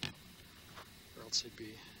here, or else they'd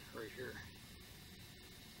be right here.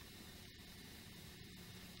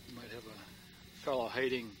 You might have a fellow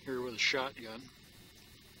hiding here with a shotgun.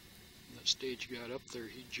 When that stage got up there,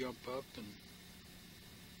 he'd jump up and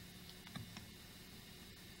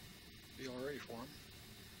be all ready for him.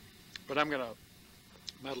 But I'm going to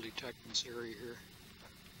metal detect in this area here.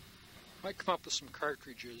 Might come up with some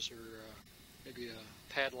cartridges, or maybe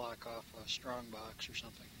a padlock off a strong box or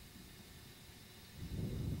something.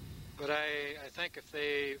 But I think if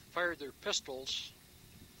they fired their pistols,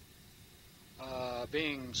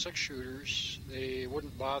 being 6-shooters, they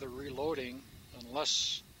wouldn't bother reloading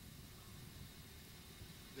unless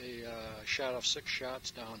they shot off 6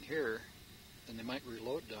 shots down here. Then they might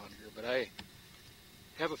reload down here. But I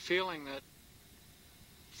have a feeling that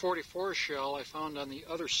 44 shell I found on the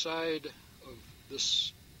other side of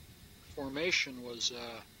this formation was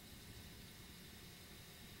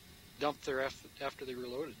dumped there after they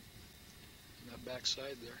reloaded, on that back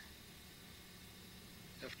side there,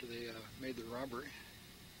 after they made the robbery.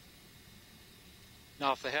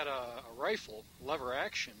 Now if they had a rifle, lever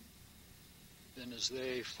action, then as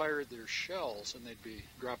they fired their shells, then they'd be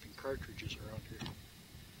dropping cartridges around here.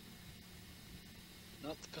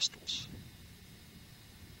 Not the pistols.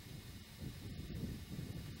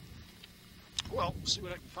 Well, see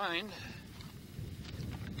what I can find.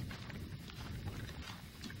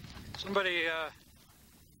 Somebody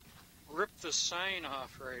ripped the sign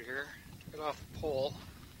off right here, took it off the pole,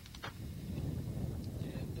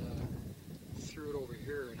 and threw it over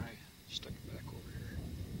here, and I stuck it back over here.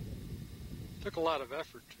 Took a lot of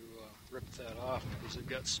effort to rip that off because they've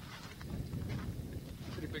got some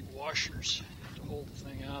pretty big washers to hold the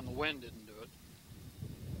thing on. The wind didn't do it.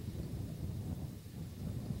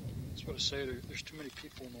 That's what I say, there's too many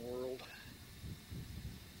people in the world.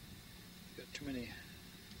 You've got too many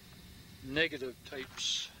negative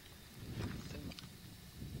types.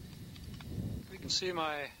 You can see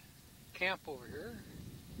my camp over here.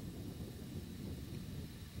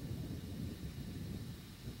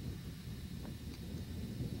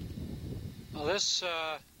 Now this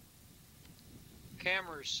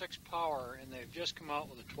camera is 6 power, and they've just come out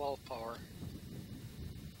with a 12 power.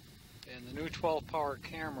 And the new 12 power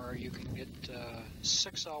camera, you can get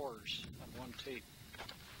 6 hours on one tape.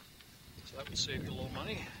 So that would save you a little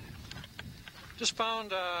money. Just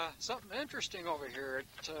found something interesting over here.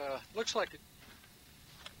 It looks like it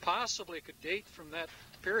possibly could date from that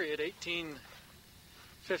period,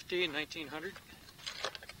 1850 and 1900.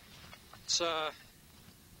 It's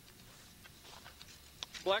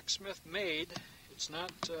blacksmith made. It's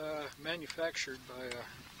not manufactured by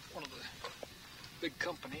one of the big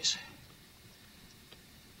companies.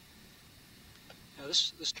 Now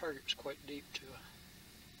this target was quite deep too.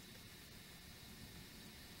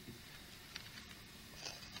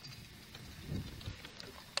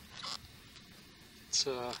 It's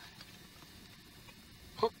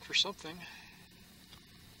hooked for something,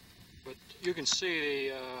 but you can see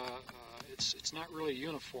the it's not really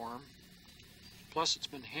uniform. Plus, it's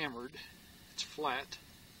been hammered. It's flat.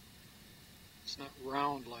 It's not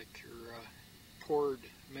round like your poured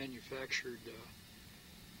manufactured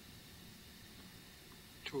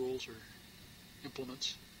tools or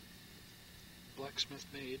implements. Blacksmith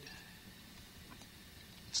made.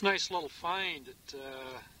 It's a nice little find.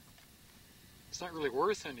 It's not really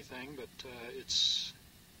worth anything, but it's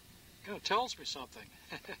kind of tells me something.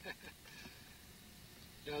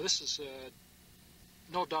 Yeah, this is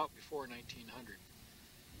no doubt before 1900.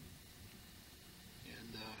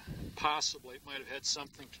 And possibly it might have had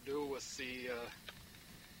something to do with the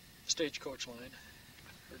stagecoach line,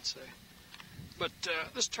 I'd say. But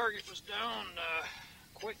this target was down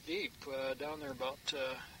quite deep, down there about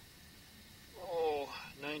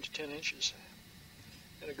 9 to 10 inches.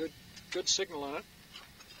 Had a good signal on it.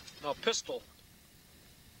 Now, pistol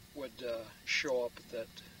would show up at that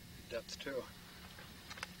depth too.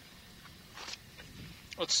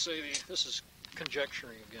 Let's say this is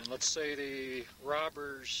conjecturing again. Let's say the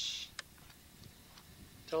robbers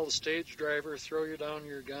tell the stage driver, throw you down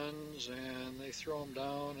your guns, and they throw them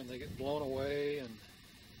down and they get blown away, and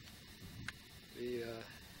the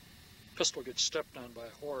pistol gets stepped on by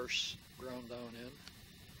a horse, ground down in.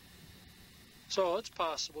 So it's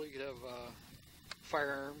possible you could have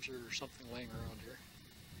firearms or something laying around here.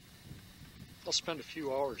 I'll spend a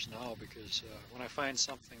few hours now because when I find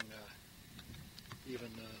something,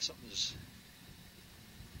 even something as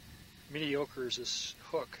mediocre as this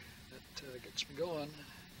hook, that gets me going,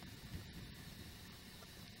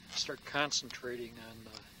 start concentrating on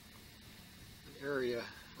an area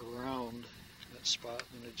around that spot,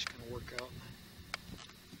 and it just kind of work out.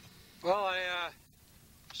 Well, I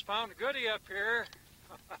just found a goodie up here.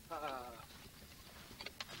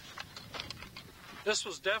 This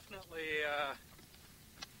was definitely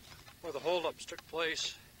where the holdups took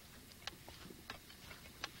place,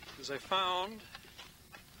 because I found,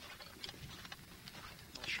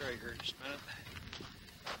 I'll show you here in just a minute.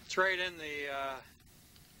 It's right in the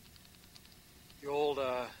old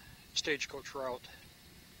stagecoach route.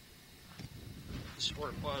 This is where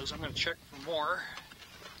it was. I'm going to check for more.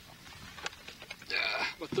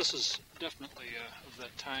 But this is definitely of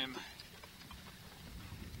that time.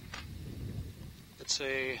 It's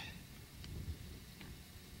a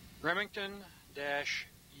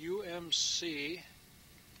Remington-UMC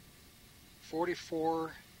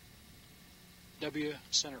 44W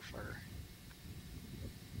centerfire.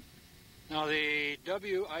 Now the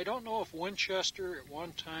W, I don't know if Winchester at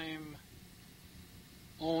one time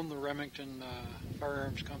owned the Remington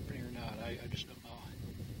firearms company or not. I just don't know.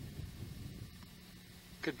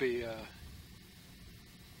 Could be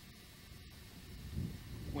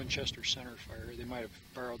Winchester centerfire. They might have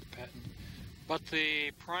borrowed the patent. But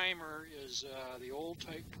the primer is the old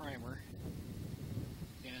type primer,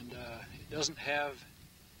 and it doesn't have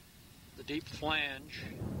the deep flange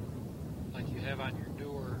like you have on your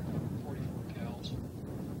newer 44 cals.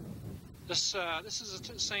 This is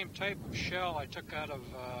the same type of shell I took out of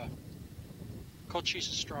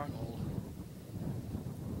Cochise's stronghold.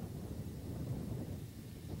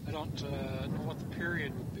 I don't know what the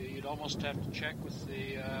period would be. You'd almost have to check with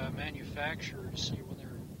the manufacturer to see when they're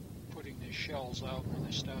putting these shells out when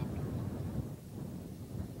they stopped.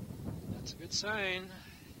 That's a good sign.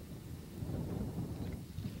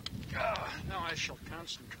 Now I shall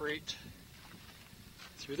concentrate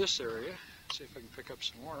through this area, see if I can pick up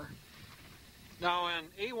some more. Now in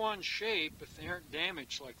A1 shape, if they aren't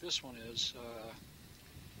damaged like this one is,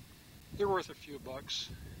 they're worth a few bucks.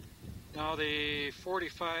 Now the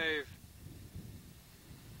 45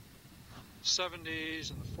 70s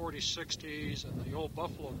and the 40 60s and the old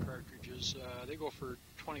Buffalo cartridges, they go for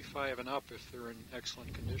 25 and up if they're in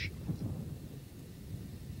excellent condition.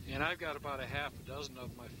 And I've got about a half a dozen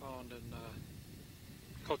of them I found in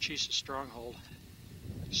Cochise's stronghold.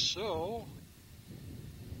 So,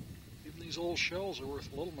 even these old shells are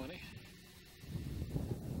worth a little money.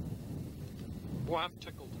 Boy, I'm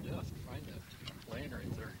tickled to death to find that laying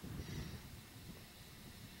right there.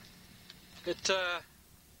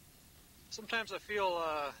 Sometimes I feel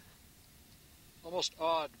almost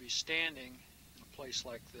awed to be standing in a place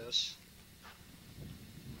like this.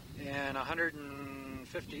 And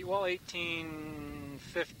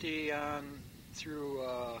 1850 on through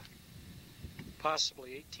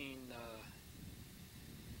possibly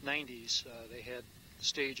 1890s, they had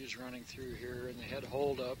stages running through here, and they had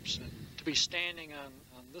holdups. And to be standing on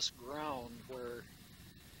this ground where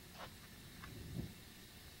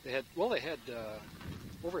they had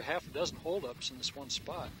over half a dozen holdups in this one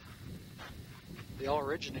spot. They all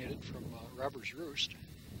originated from Robber's Roost.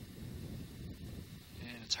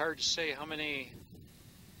 And it's hard to say how many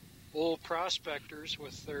old prospectors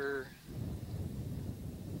with their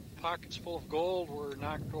pockets full of gold were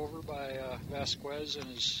knocked over by Vasquez and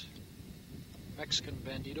his Mexican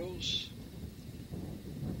banditos.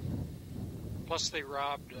 Plus they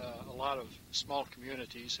robbed a lot of small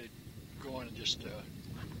communities. They'd go in and just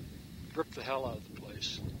rip the hell out of the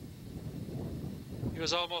place. He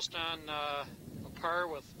was almost on a par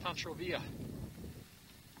with Pancho Villa.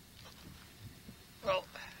 Well,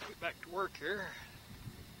 get back to work here.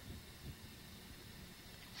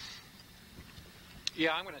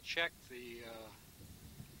 Yeah, I'm going to check the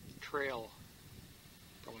trail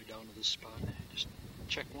probably down to this spot. Just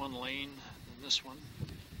check one lane and this one.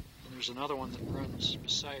 And there's another one that runs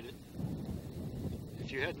beside it.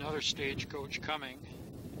 If you had another stagecoach coming,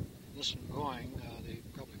 this one going, they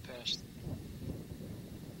probably passed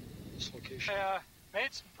this location. I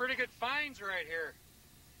made some pretty good finds right here.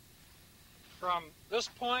 From this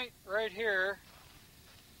point right here,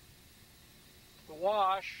 the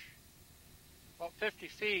wash, about 50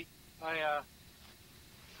 feet, I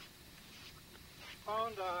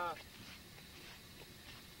found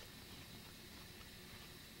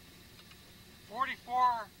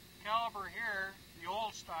 .44 caliber here, the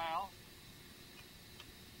old style.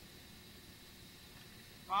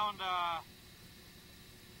 Found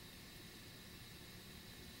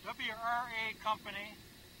WRA company.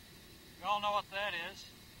 You all know what that is.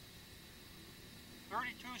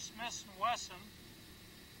 32 Smith & Wesson.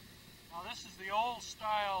 Now this is the old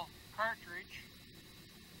style cartridge,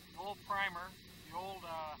 the old primer, the old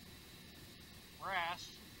brass.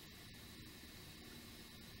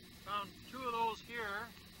 Found two of those here.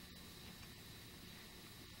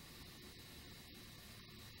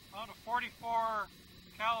 Found a .44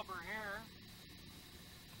 caliber here.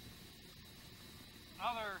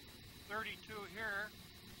 Another 32 here.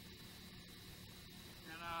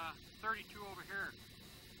 And 32 over here.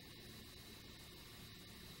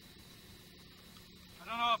 I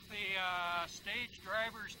don't know if the stage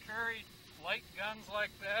drivers carried light guns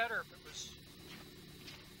like that, or if it was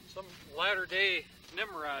some latter-day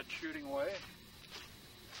Nimrod shooting away.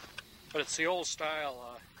 But it's the old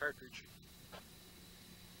style cartridge.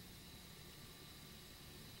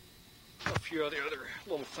 A few of the other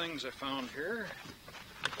little things I found here.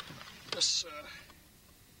 This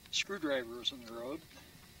screwdriver was in the road,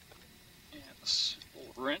 and this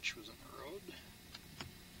little wrench was in the road.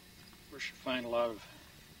 Of course, you find a lot of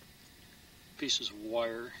pieces of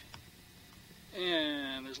wire,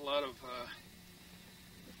 and there's a lot of,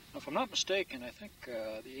 if I'm not mistaken, I think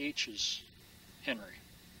the H is Henry,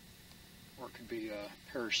 or it could be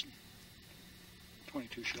Harrison.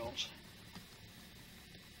 22 shells.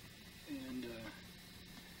 And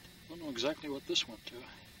I don't know exactly what this went to.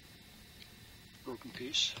 Broken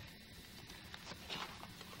piece.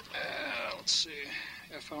 Let's see.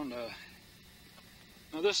 I found a.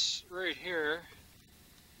 Now this right here,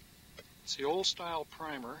 it's the old style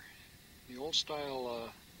primer, the old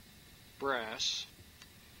style brass,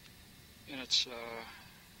 and it's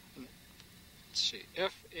let's see,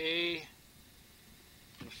 FA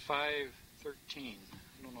and 513.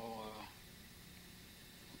 I don't know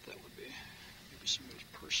what that would be. Maybe somebody's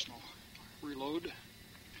personal reload.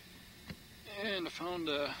 And I found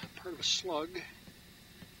part of a slug.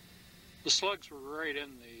 The slugs were right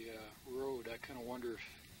in the road. I kind of wonder if,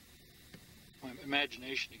 my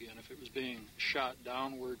imagination again, if it was being shot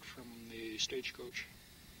downward from the stagecoach.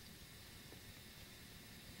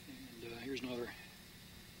 And here's another.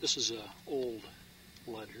 This is a old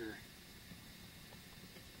lead here.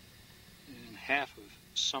 And half of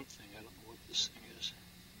something. I don't know what this thing is.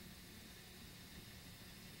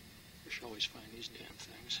 I should always find these damn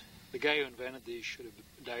things. The guy who invented these should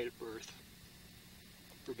have died at birth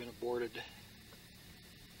or been aborted.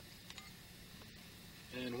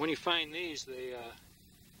 And when you find these, they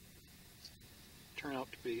turn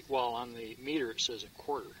out to be, well, on the meter it says a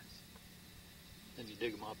quarter. Then you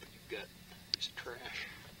dig them up and you've got a piece of trash.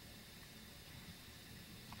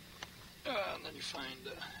 And then you find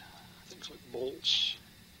things like bolts,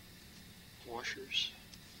 washers.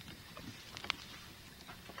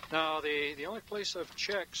 Now, the only place I've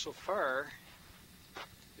checked so far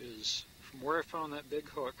is from where I found that big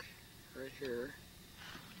hook, right here,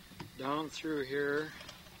 down through here,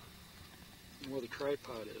 and where the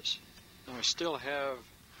tripod is. Now, I still have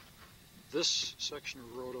this section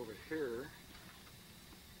of road over here,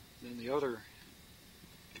 and then the other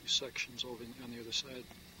two sections over on the other side.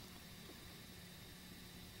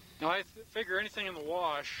 Now, I figure anything in the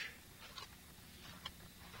wash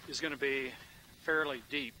is going to be fairly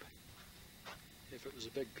deep if it was a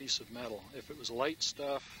big piece of metal. If it was light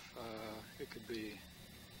stuff, it could be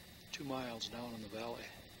 2 miles down in the valley.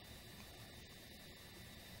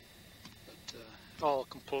 But I'll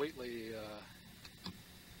completely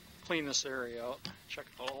clean this area out, check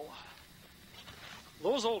it all.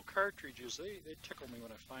 Those old cartridges, they tickle me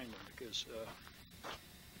when I find them because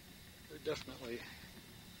they're definitely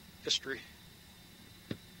history.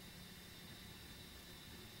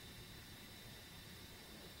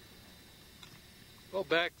 Well,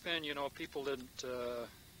 back then, you know, people didn't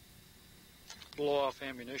blow off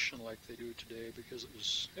ammunition like they do today because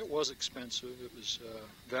it was expensive. It was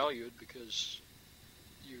valued because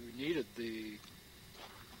you needed the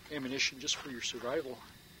ammunition just for your survival.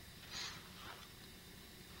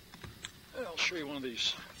 I'll show you one of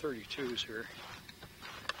these 32s here.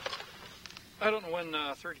 I don't know when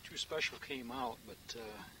 32 Special came out, but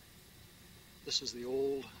this is the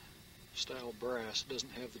old style brass. It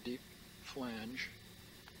doesn't have the deep flange.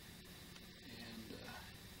 And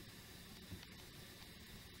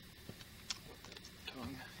what that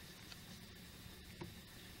tongue.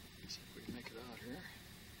 Let's see if we can make it out here.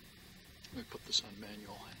 Let me put this on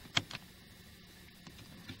manual.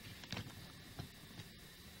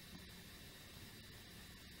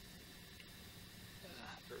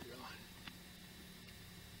 There we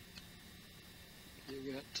go.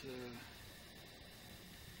 You got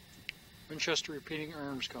Winchester Repeating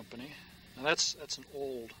Arms Company. Now that's an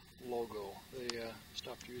old logo. They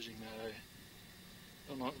stopped using that. I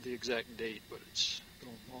don't know the exact date, but it's been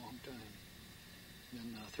a long time.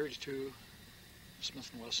 And then 32 Smith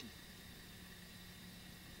 & Wesson.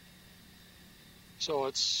 So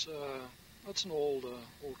it's that's an old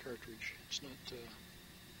cartridge. It's not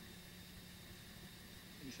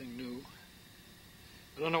anything new.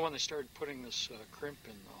 I don't know when they started putting this crimp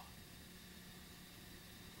in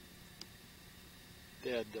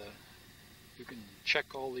though. Dad, you can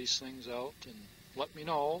check all these things out and let me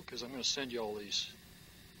know, because I'm going to send you all these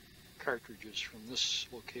cartridges from this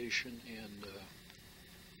location and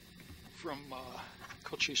from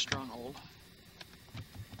Cochise Stronghold.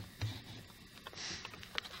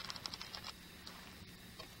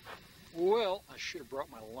 Well, I should have brought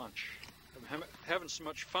my lunch. I'm having so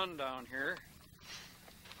much fun down here.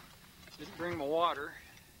 Didn't bring my water.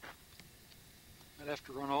 I'd have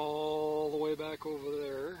to run all the way back over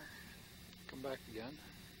there, come back again,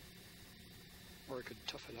 or I could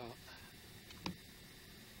tough it out.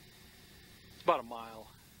 It's about a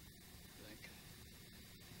mile, I think.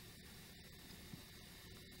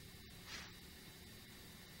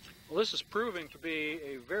 Well, this is proving to be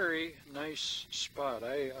a very nice spot.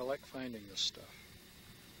 I like finding this stuff.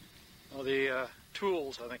 Now the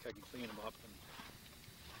tools, I think I can clean them up and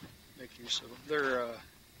make use of them. They're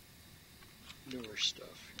newer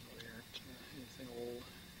stuff, you know, they aren't anything old.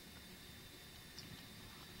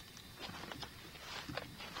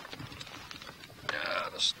 Yeah,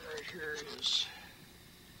 this right here is,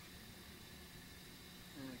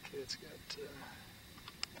 okay, it's got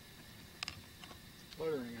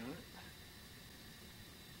lettering on it.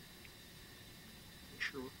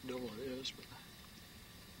 sure what devil it is, but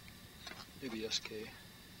maybe SK.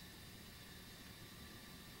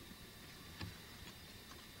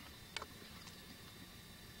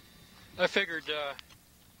 I figured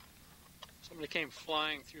somebody came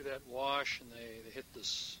flying through that wash and they hit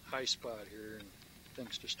this high spot here and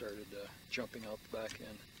things just started jumping out the back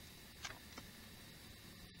end.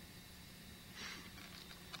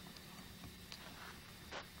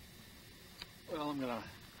 Well, I'm going to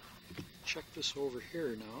check this over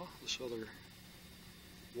here now, this other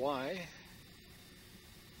Y,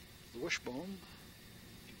 the wishbone.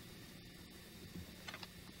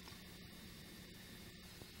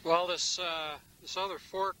 Well, this other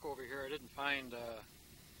fork over here I didn't find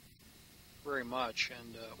very much,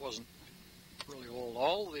 and it wasn't really old.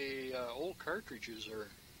 All the old cartridges are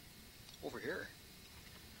over here.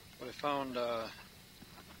 But I found a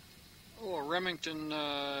Remington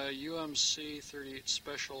UMC 38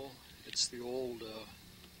 Special. It's the old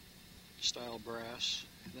style brass.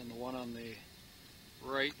 And then the one on the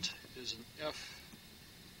right is an F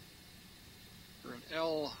or an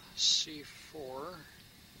LC4.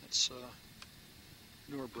 It's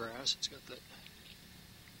newer brass. It's got that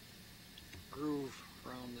groove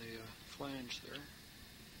around the flange there.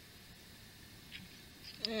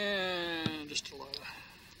 And just a lot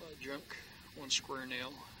of junk. One square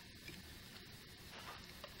nail.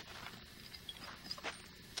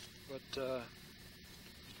 But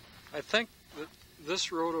I think that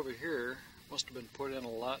this road over here must have been put in a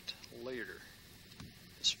lot later,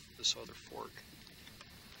 this other fork.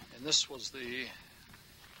 And this was the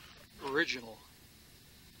original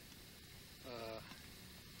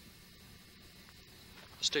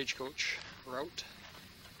stagecoach route.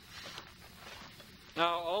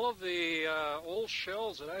 Now, all of the old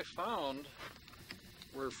shells that I found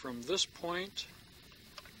were from this point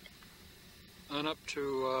on up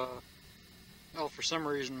to, well, for some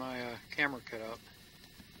reason my camera cut out.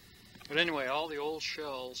 But anyway, all the old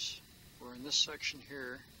shells were in this section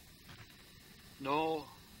here. No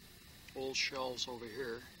old shells over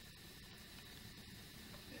here.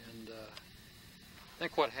 And I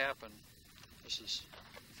think what happened, this is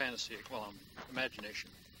fantasy, well, imagination.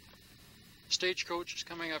 Stagecoach is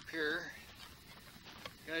coming up here.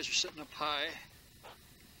 Guys are sitting up high.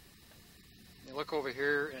 They look over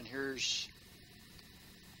here, and here's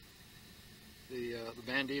the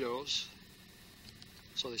banditos.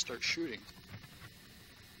 So they start shooting.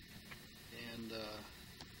 And,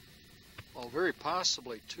 well, very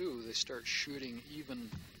possibly, too, they start shooting even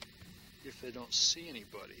if they don't see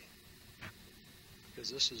anybody. Because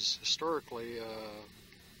this is historically a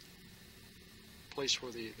place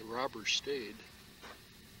where the robbers stayed.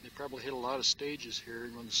 They probably hit a lot of stages here,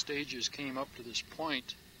 and when the stages came up to this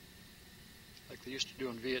point, like they used to do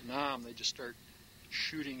in Vietnam, they just start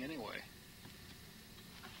shooting anyway.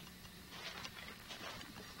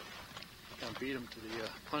 Kind of beat them to the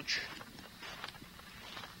punch.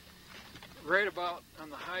 Right about on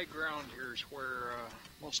the high ground here is where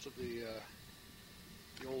most of the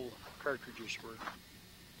old cartridges were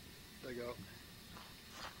dug out.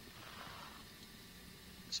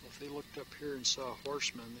 So if they looked up here and saw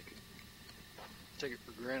horsemen, they could take it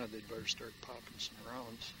for granted they'd better start popping some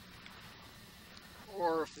rounds.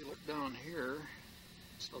 Or if they looked down here,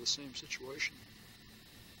 saw the same situation.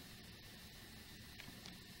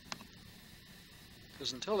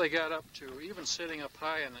 Because until they got up to even sitting up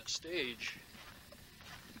high on that stage,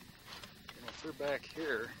 you know, if they're back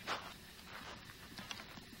here,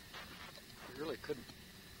 you really couldn't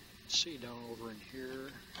see down over in here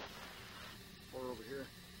or over here.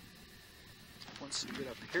 Once you get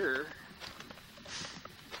up here,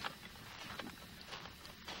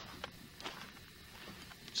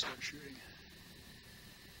 start shooting.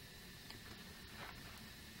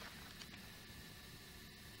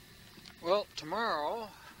 Well, tomorrow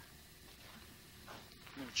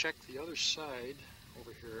I'm going to check the other side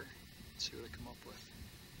over here and see what I come up with.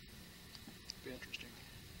 It'll be interesting.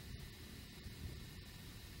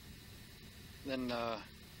 Then the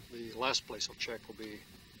last place I'll check will be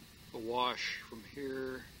the wash from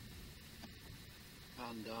here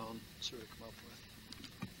on down, see what I come up with.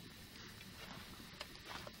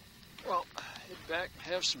 Well, head back and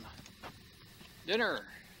have some dinner.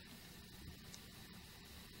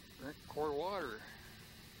 Drink a quart of water.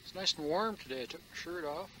 It's nice and warm today. I took my shirt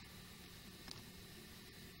off.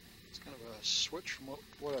 It's kind of a switch from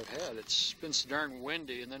what I've had. It's been so darn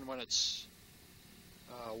windy, and then when it's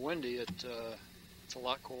windy, it's a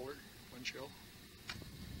lot colder, wind chill.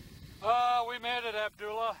 We made it,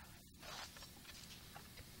 Abdullah.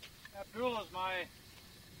 Abdullah's my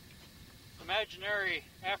imaginary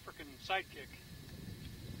African sidekick.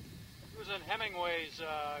 was in Hemingway's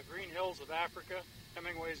Green Hills of Africa,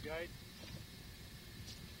 Hemingway's guide.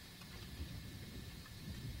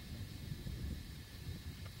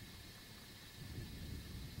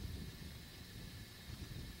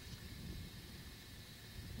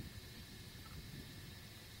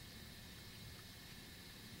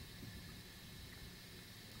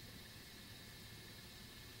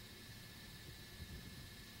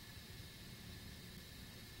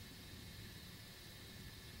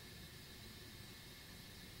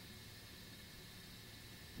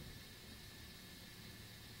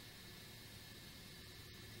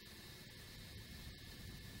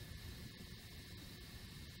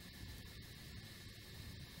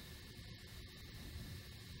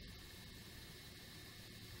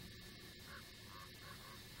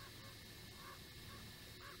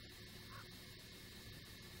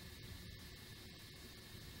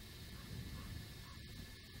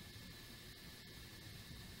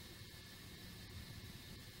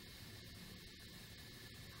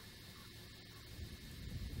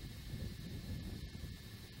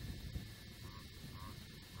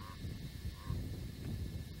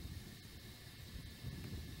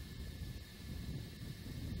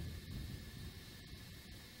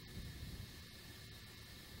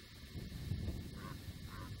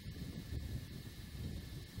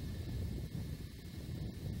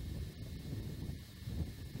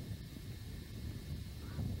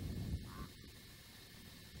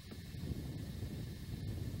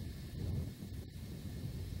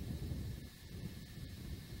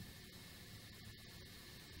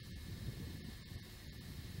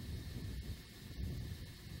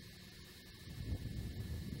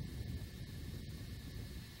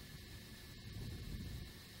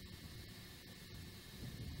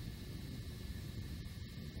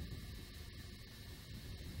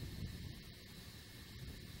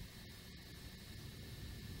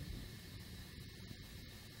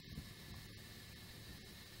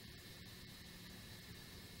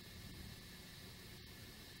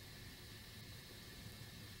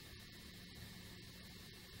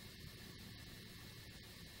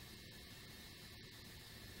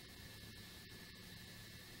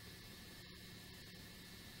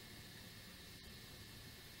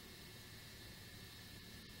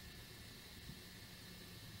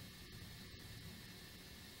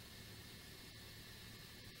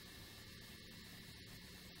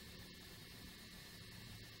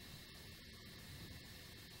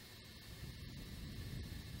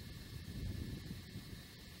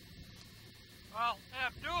 Well,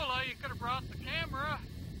 Abdullah, you could have brought the camera.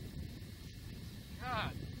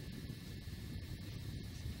 God.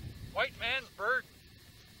 White man's burden.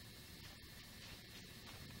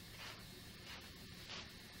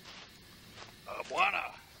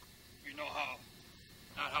 Buana. You know how,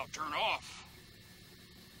 not how to turn off.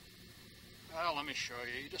 Well, let me show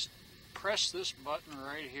you. You just press this button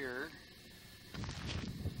right here.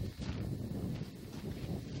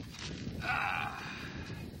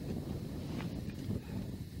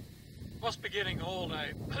 Must be getting old.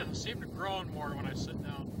 I seem to groan more when I sit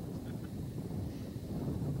down.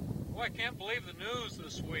 Well, I can't believe the news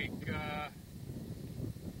this week.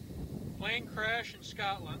 Plane crash in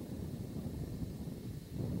Scotland.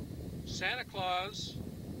 Santa Claus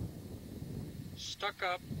stuck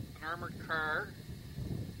up an armored car.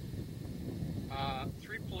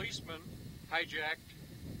 3 policemen hijacked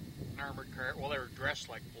an armored car. Well, they were dressed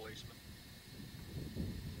like policemen.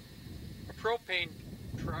 A propane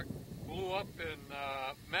truck blew up in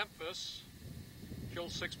Memphis,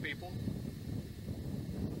 killed 6 people.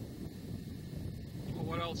 Well,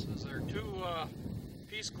 what else is there? 2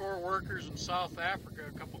 Peace Corps workers in South Africa,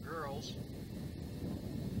 a couple girls,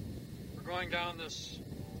 were going down this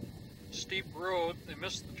steep road. They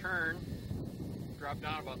missed the turn, dropped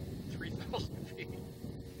down about 3,000 feet.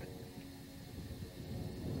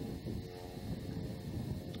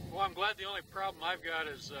 Well, I'm glad the only problem I've got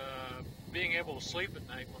is being able to sleep at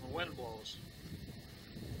night when the wind blows.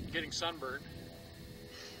 Getting sunburned.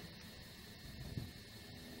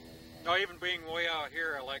 Now, even being way out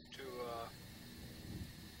here, I like to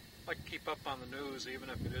keep up on the news, even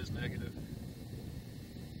if it is negative.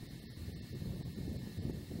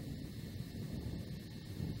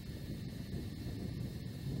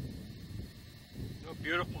 A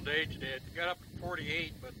beautiful day today. It got up to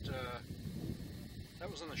 48, but that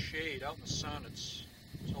was in the shade. Out in the sun, it's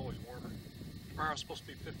always warmer. Tomorrow's supposed to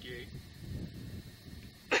be 58.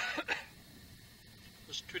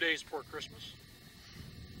 This is 2 days before Christmas.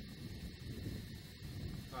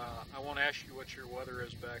 I won't ask you what your weather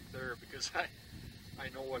is back there because I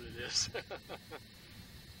know what it is.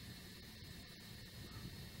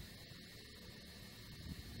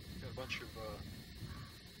 Got a bunch of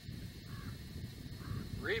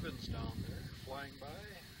ravens down there flying by.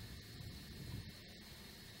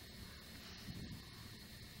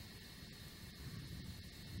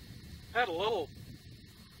 Had a little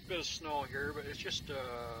bit of snow here, but it's just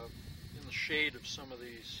in the shade of some of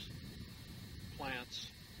these plants.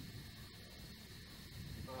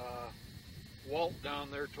 Walt down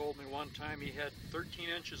there told me one time he had 13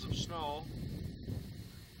 inches of snow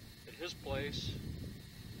at his place,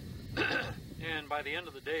 and by the end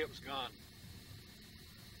of the day it was gone.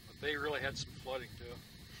 But they really had some flooding too.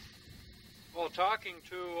 Well, talking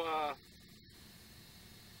to a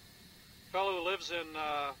fellow who lives in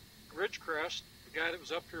Ridgecrest, the guy that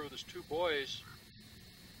was up here with his two boys,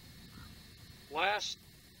 last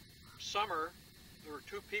summer there were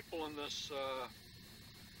two people in this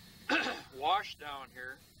wash down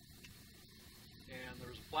here, and there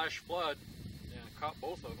was a flash flood and it caught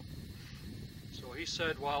both of them. So he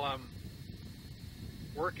said, while I'm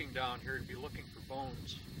working down here, to be looking for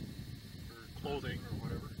bones or clothing or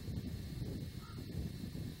whatever.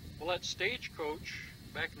 Well, that stagecoach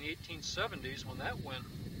back in the 1870s, when that went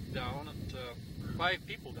down, 5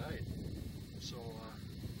 people died. So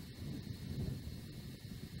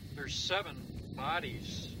there's 7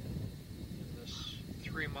 bodies in this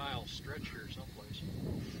 3-mile stretch here someplace.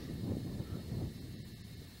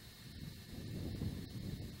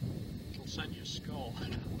 It'll send you a skull.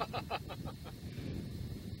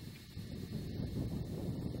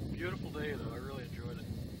 Beautiful day though, I really enjoyed it.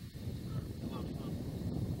 A lot of fun.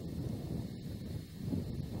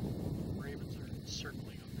 Ravens are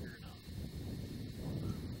circling up here now.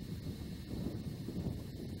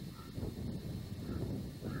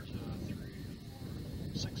 There's 3,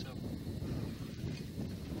 4, 6 of them.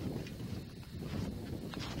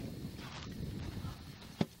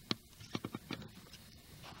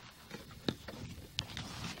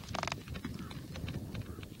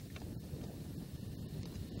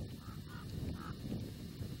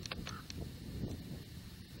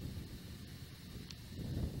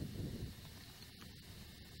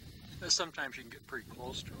 Sometimes you can get pretty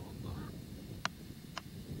close to them.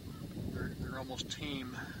 They're almost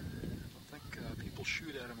tame. I don't think people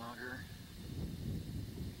shoot at them out here.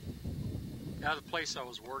 Now the place I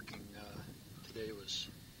was working today was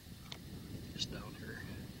just down here,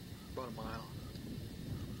 about a mile.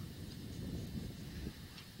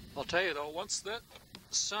 I'll tell you though, once that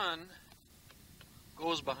sun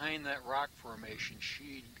goes behind that rock formation,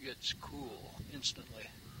 she gets cool instantly.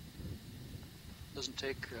 Doesn't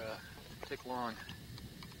take long.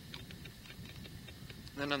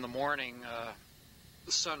 And then in the morning,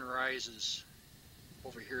 the sun rises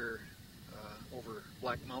over here, over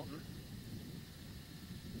Black Mountain,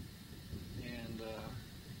 and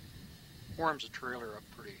warms the trailer up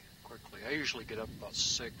pretty quickly. I usually get up about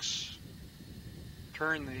 6,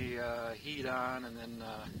 turn the heat on, and then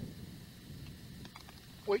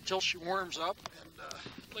wait till she warms up and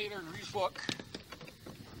lay there and read a book.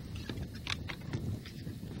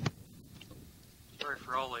 Sorry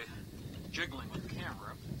for all the jiggling with the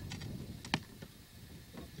camera.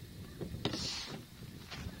 Let's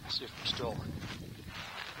see if I'm still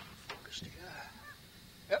focused.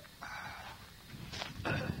 Yep.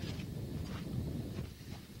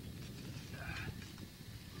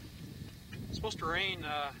 It's supposed to rain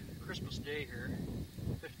Christmas Day here.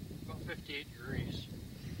 About 58 degrees.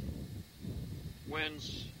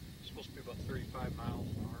 Winds supposed to be about 35 miles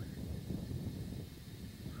an hour.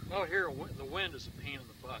 Out here, the wind is a pain in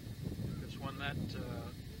the butt, because when that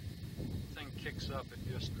thing kicks up, it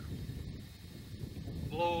just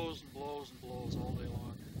blows and blows and blows all day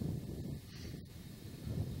long.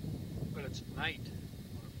 But it's at night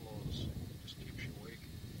when it blows. It just keeps you awake.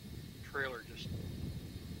 The trailer just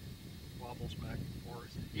wobbles back and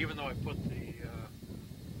forth. Even though I put the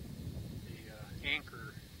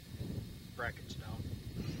anchor brackets down.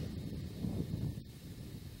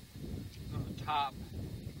 On the top,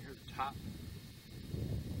 top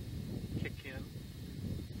kick in.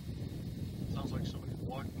 Sounds like somebody's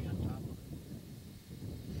walking on top of it.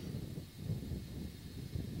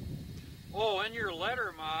 Oh, in your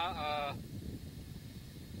letter, Ma,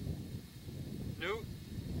 Newt,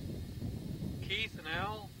 Keith, and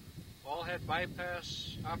Al all had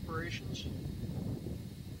bypass operations.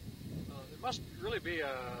 It must really be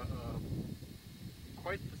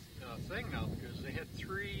quite the thing now, because they had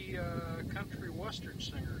 3 country western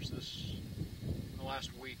singers in the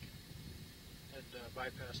last week had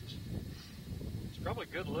bypasses. It's probably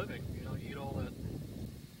good living, you know, eat all that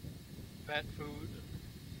fat food and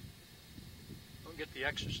don't get the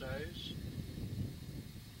exercise.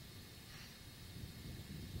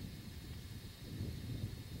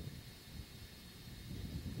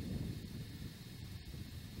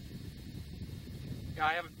 Yeah,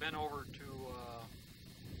 I haven't been over to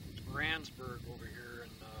Randsburg over here in,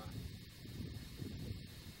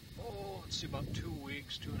 let's see, about 2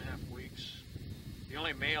 weeks, 2.5 weeks. The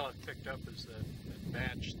only mail I've picked up is that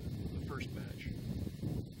batch, the first batch.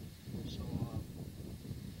 So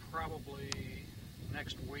probably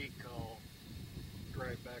next week I'll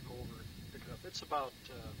drive back over and pick it up. It's about,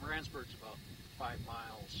 Randsburg's about 5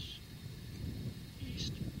 miles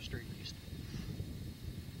east, straight east.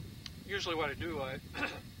 Usually what I do, I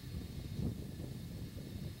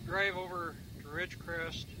drive over to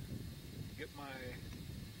Ridgecrest, get my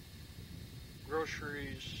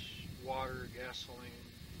groceries, water, gasoline,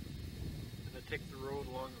 and then take the road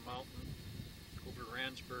along the mountain, go over to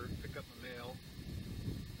Randsburg, pick up my mail,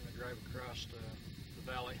 and I drive across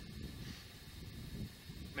the valley,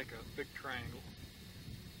 make a big triangle.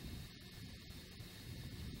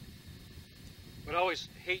 But I always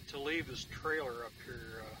hate to leave this trailer up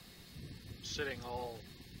here sitting all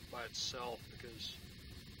by itself, because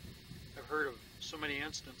I've heard of so many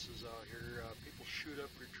instances out here. People shoot up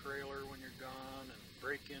your trailer when you're gone and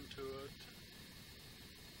break into it.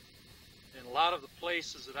 And a lot of the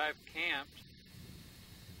places that I've camped,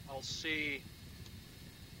 I'll see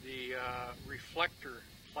the reflector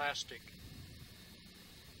plastic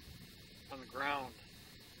on the ground.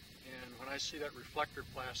 And when I see that reflector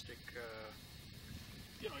plastic,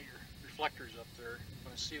 you know, your reflectors up there,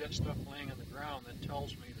 when I see that stuff laying on the ground, that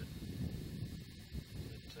tells me that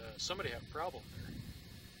somebody had a problem there.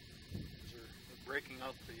 They're breaking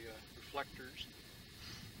out the reflectors,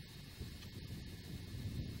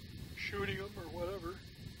 shooting them or whatever.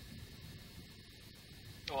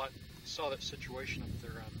 Oh, I saw that situation up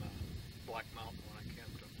there on Black Mountain when I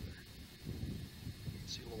camped up there. You can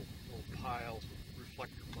see little piles of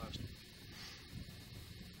reflector plastic.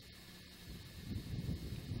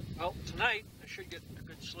 Well, tonight I should get a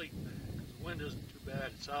good sleep because the wind isn't too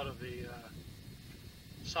bad. It's out of the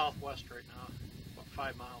southwest right now, about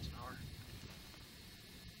 5 miles an hour.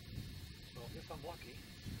 So if I'm lucky,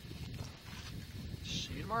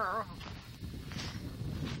 see you tomorrow.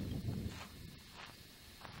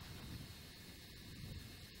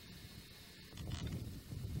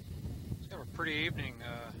 It's kind of a pretty evening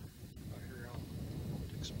out here. I'll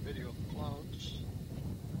take some video of the clouds.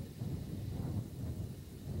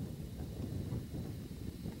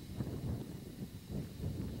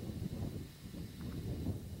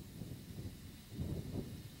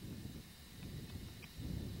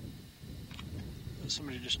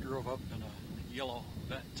 Somebody just drove up in a yellow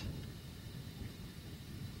Vette.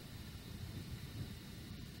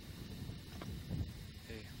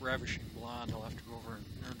 A ravishing blonde. I'll have to go over and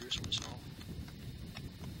introduce myself.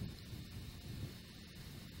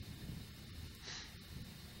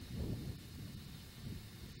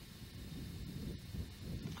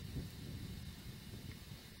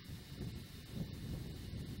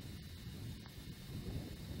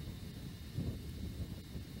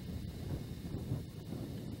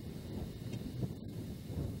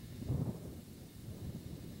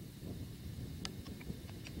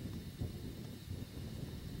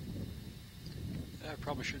 I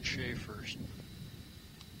probably should shave first.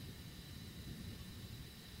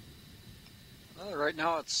 Right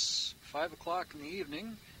now it's 5 o'clock in the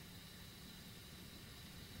evening.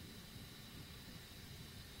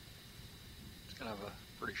 It's kind of a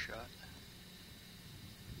pretty shot.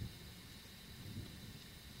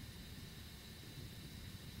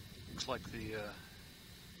 Looks like the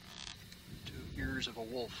 2 ears of a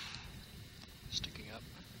wolf sticking up.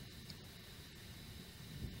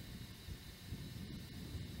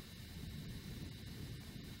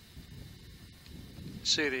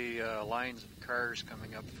 See the lines of cars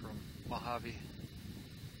coming up from Mojave,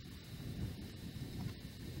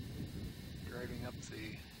 driving up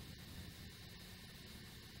the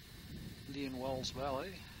Indian Wells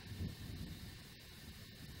Valley.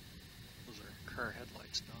 Those are car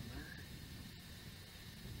headlights down there.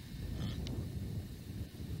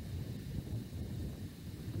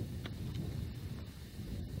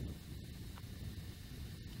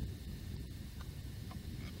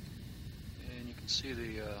 See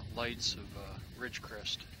the lights of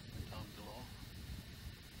Ridgecrest down below.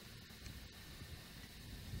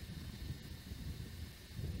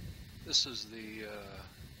 This is the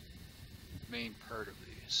main part of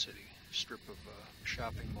the city, strip of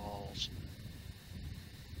shopping malls,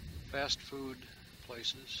 fast food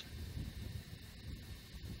places.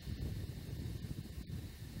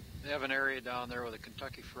 They have an area down there with a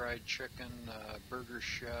Kentucky Fried Chicken, Burger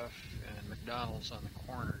Chef, and McDonald's on the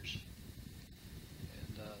corners.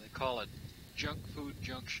 They call it Junk Food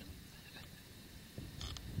Junction.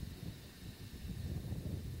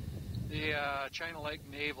 The China Lake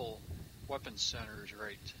Naval Weapons Center is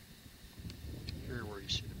right here where you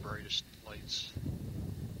see the brightest lights.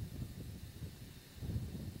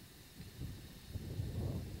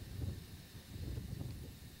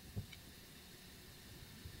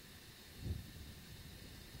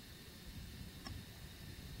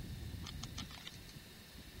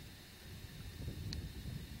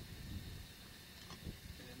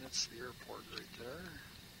 And that's the airport right there.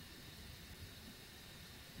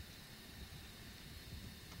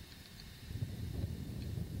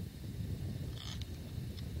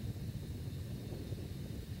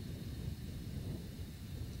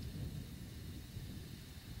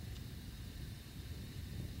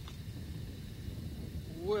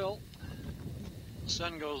 Well, the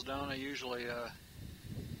sun goes down, I usually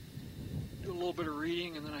do a little bit of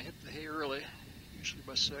reading and then I hit the hay early, usually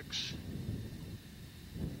by 6.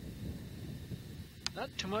 Not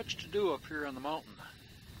too much to do up here on the mountain.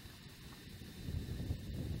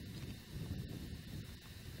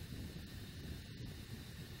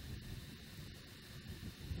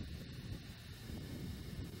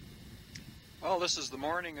 Well, this is the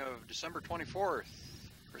morning of December 24th,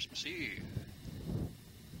 Christmas Eve.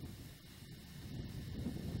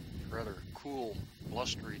 Rather cool,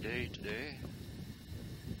 blustery day today.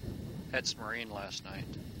 Had some rain last night.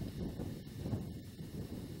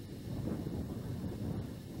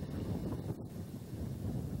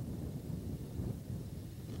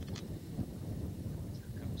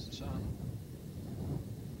 Here comes the sun.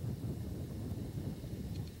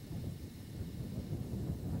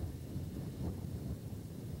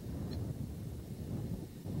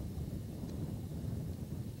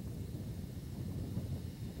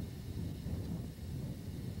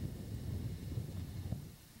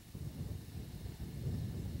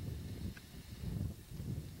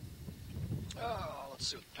 Oh, let's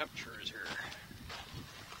see what the temperature is here.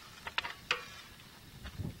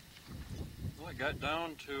 Well, I got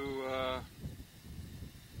down to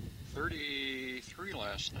 33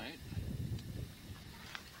 last night.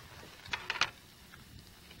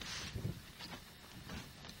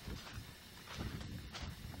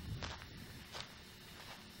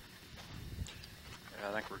 Yeah,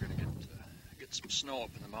 I think we're going to get some snow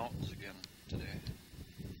up in the mountains again today.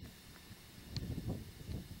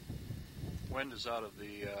 Wind is out of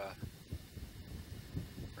the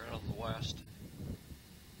right out of the west.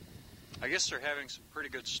 I guess they're having some pretty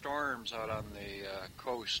good storms out on the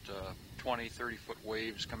coast, 20, 30-foot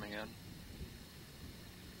waves coming in.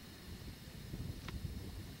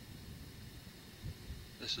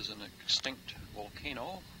 This is an extinct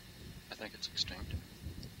volcano. I think it's extinct.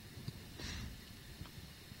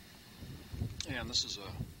 And this is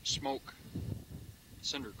a smoke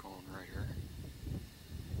cinder cone right here.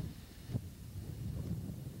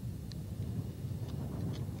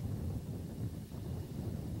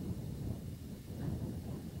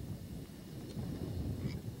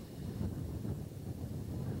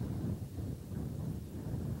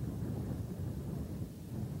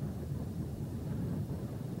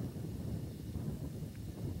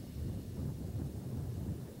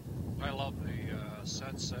 I love the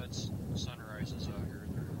sunsets, sunrises out here.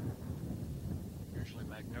 They're usually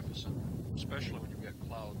magnificent, especially when you've got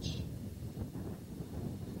clouds.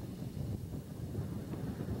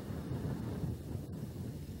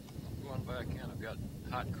 I'm going back in. I've got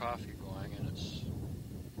hot coffee going, and it's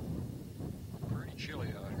pretty chilly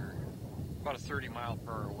out here. About a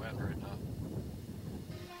 30-mile-per-hour wind right now.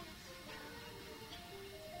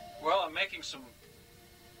 Well, I'm making some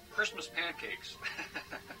Christmas pancakes.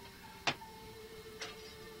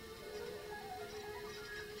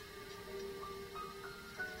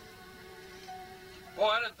 Well,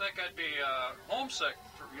 I didn't think I'd be homesick,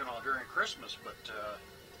 during Christmas, but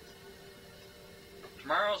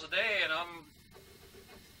tomorrow's the day, and I'm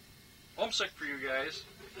homesick for you guys.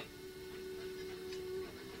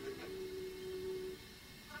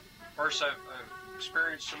 Of course, I've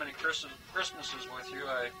experienced so many Christmases with you.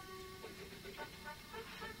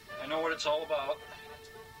 I know what it's all about.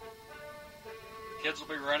 Kids will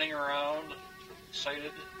be running around,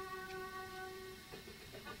 excited.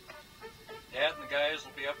 Dad and the guys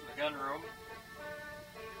will be up in the gun room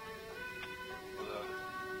with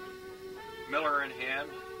a Miller in hand.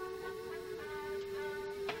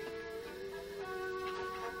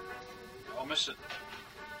 I'll miss it.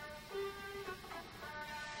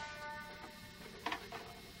 I'm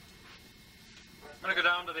going to go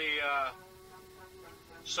down to the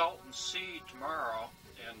Salton Sea tomorrow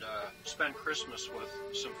and spend Christmas with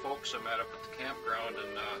some folks I met up at the campground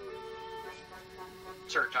in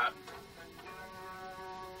Saratoga.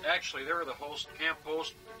 Actually, they were the camp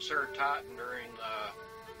host Saratoga during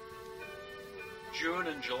June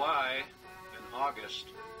and July and August,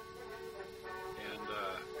 and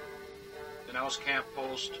then I was camp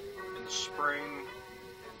post in the spring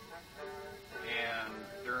and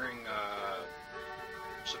during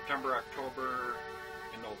September, October,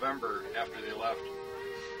 and November after they left.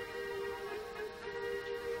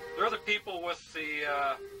 There are the people with the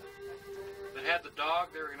that had the dog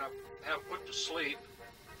they were going to have put to sleep,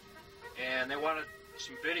 and they wanted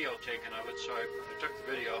some video taken of it, so I took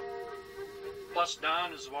the video. Plus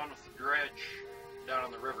Don is the one with the dredge down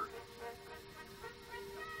on the river.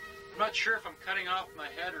 I'm not sure if I'm cutting off my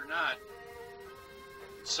head or not.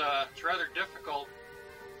 It's rather difficult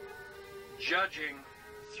judging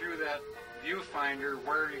through that viewfinder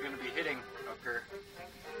where you're going to be hitting up here.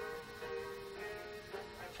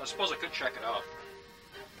 I suppose I could check it out.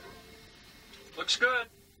 Looks good.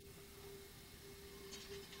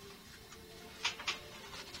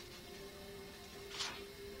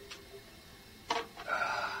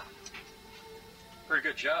 Pretty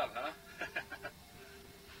good job, huh?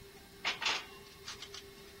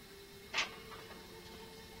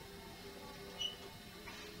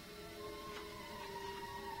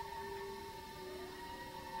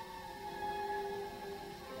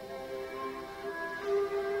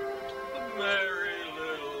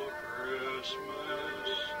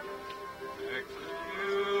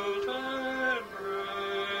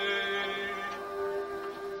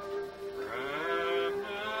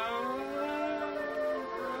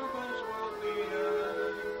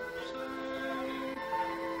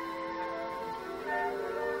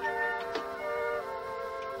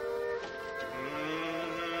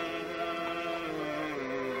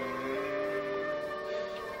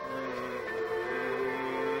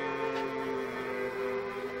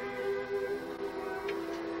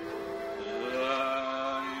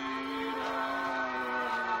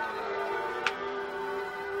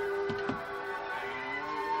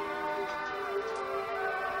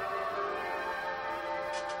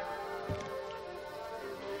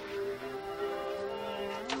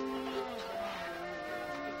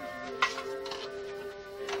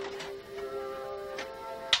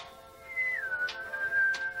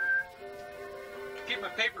 Keep my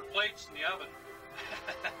paper plates in the oven.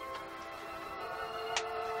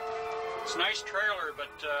 It's a nice trailer, but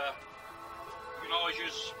you can always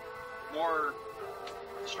use more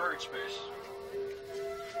storage space.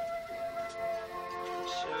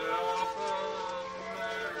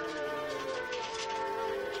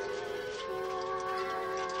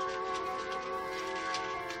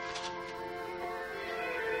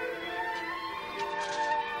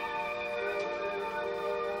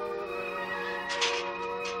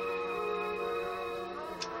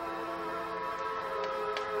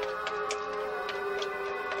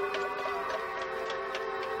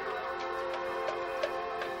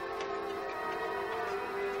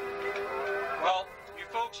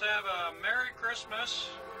 Have a Merry Christmas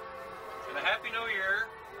and a Happy New Year.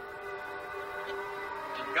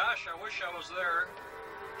 And gosh, I wish I was there.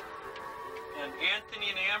 And Anthony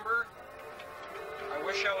and Amber, I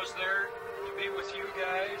wish I was there to be with you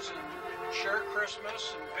guys and share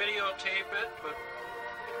Christmas and videotape it, but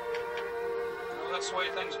you know, that's the way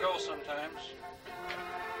things go sometimes.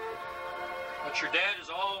 But your dad is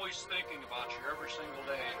always thinking about you every single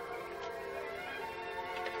day.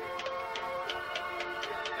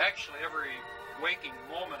 Actually, every waking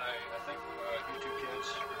moment, I think you two kids.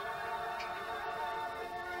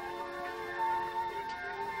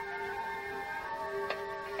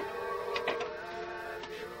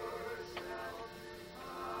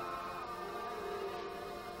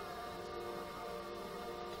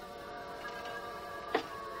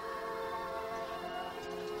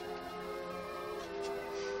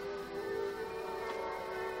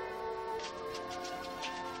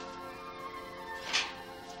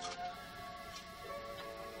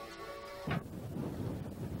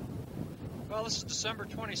 Well, this is December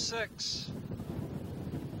 26th.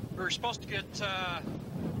 We were supposed to get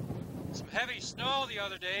some heavy snow the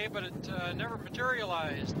other day, but it never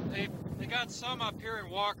materialized. They got some up here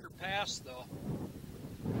in Walker Pass, though.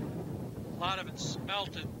 A lot of it's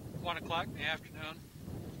melted 1 o'clock in the afternoon.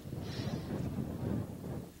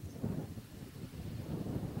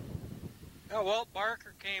 Oh, Walt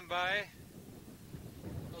Barker came by.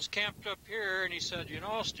 I was camped up here, and he said, "You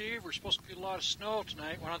know, Steve, we're supposed to get a lot of snow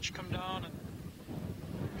tonight. Why don't you come down and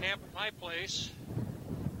camp at my place?"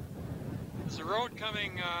 Because the road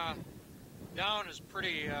coming down is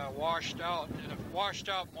pretty washed out, and if it washed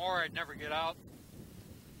out more, I'd never get out.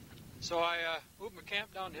 So I moved my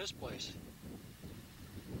camp down to his place.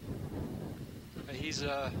 He's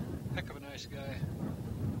a heck of a nice guy.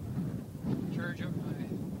 Charge up my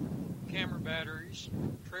camera batteries,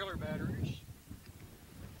 trailer batteries.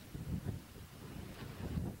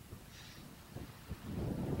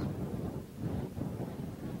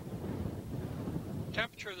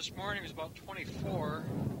 Temperature this morning was about 24.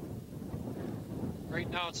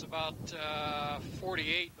 Right now it's about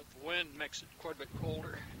 48, but the wind makes it quite a bit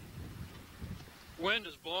colder. Wind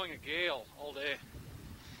is blowing a gale all day.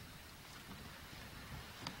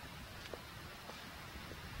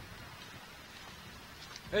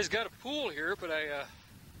 I've got a pool here, but I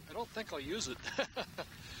don't think I'll use it.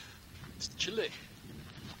 It's chilly.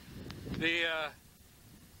 The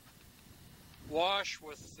wash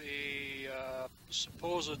with the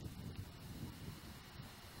supposed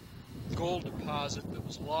gold deposit that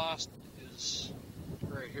was lost is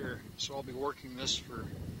right here. So I'll be working this for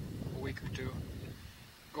a week or two,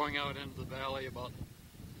 going out into the valley about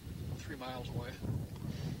 3 miles away.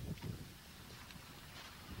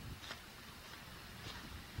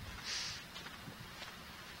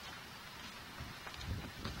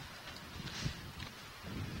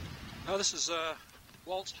 Now this is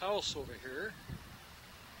Walt's house over here.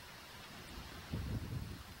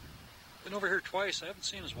 Been over here twice. I haven't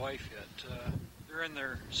seen his wife yet. They're in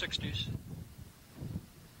their 60s.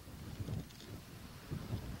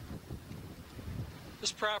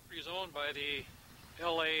 This property is owned by the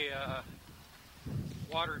LA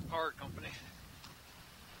Water and Power Company,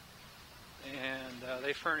 and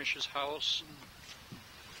they furnish his house and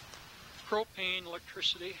propane,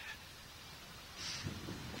 electricity.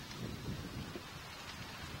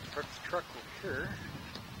 Park the truck over here.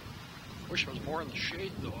 Wish I was more in the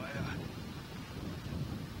shade though.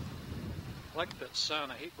 I like that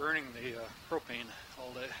sun. I hate burning the propane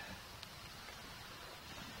all day.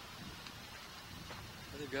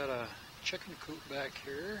 They've got a chicken coop back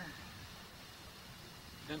here.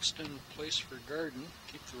 Fenced in place for garden.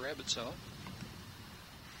 Keep the rabbits out.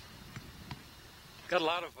 Got a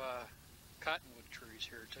lot of cottonwood trees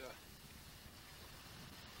here too.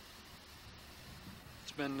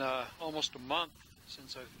 It's been almost a month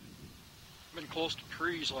since I've been close to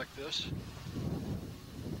trees like this.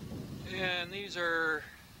 And these are,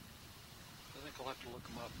 I think I'll have to look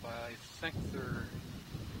them up. I think they're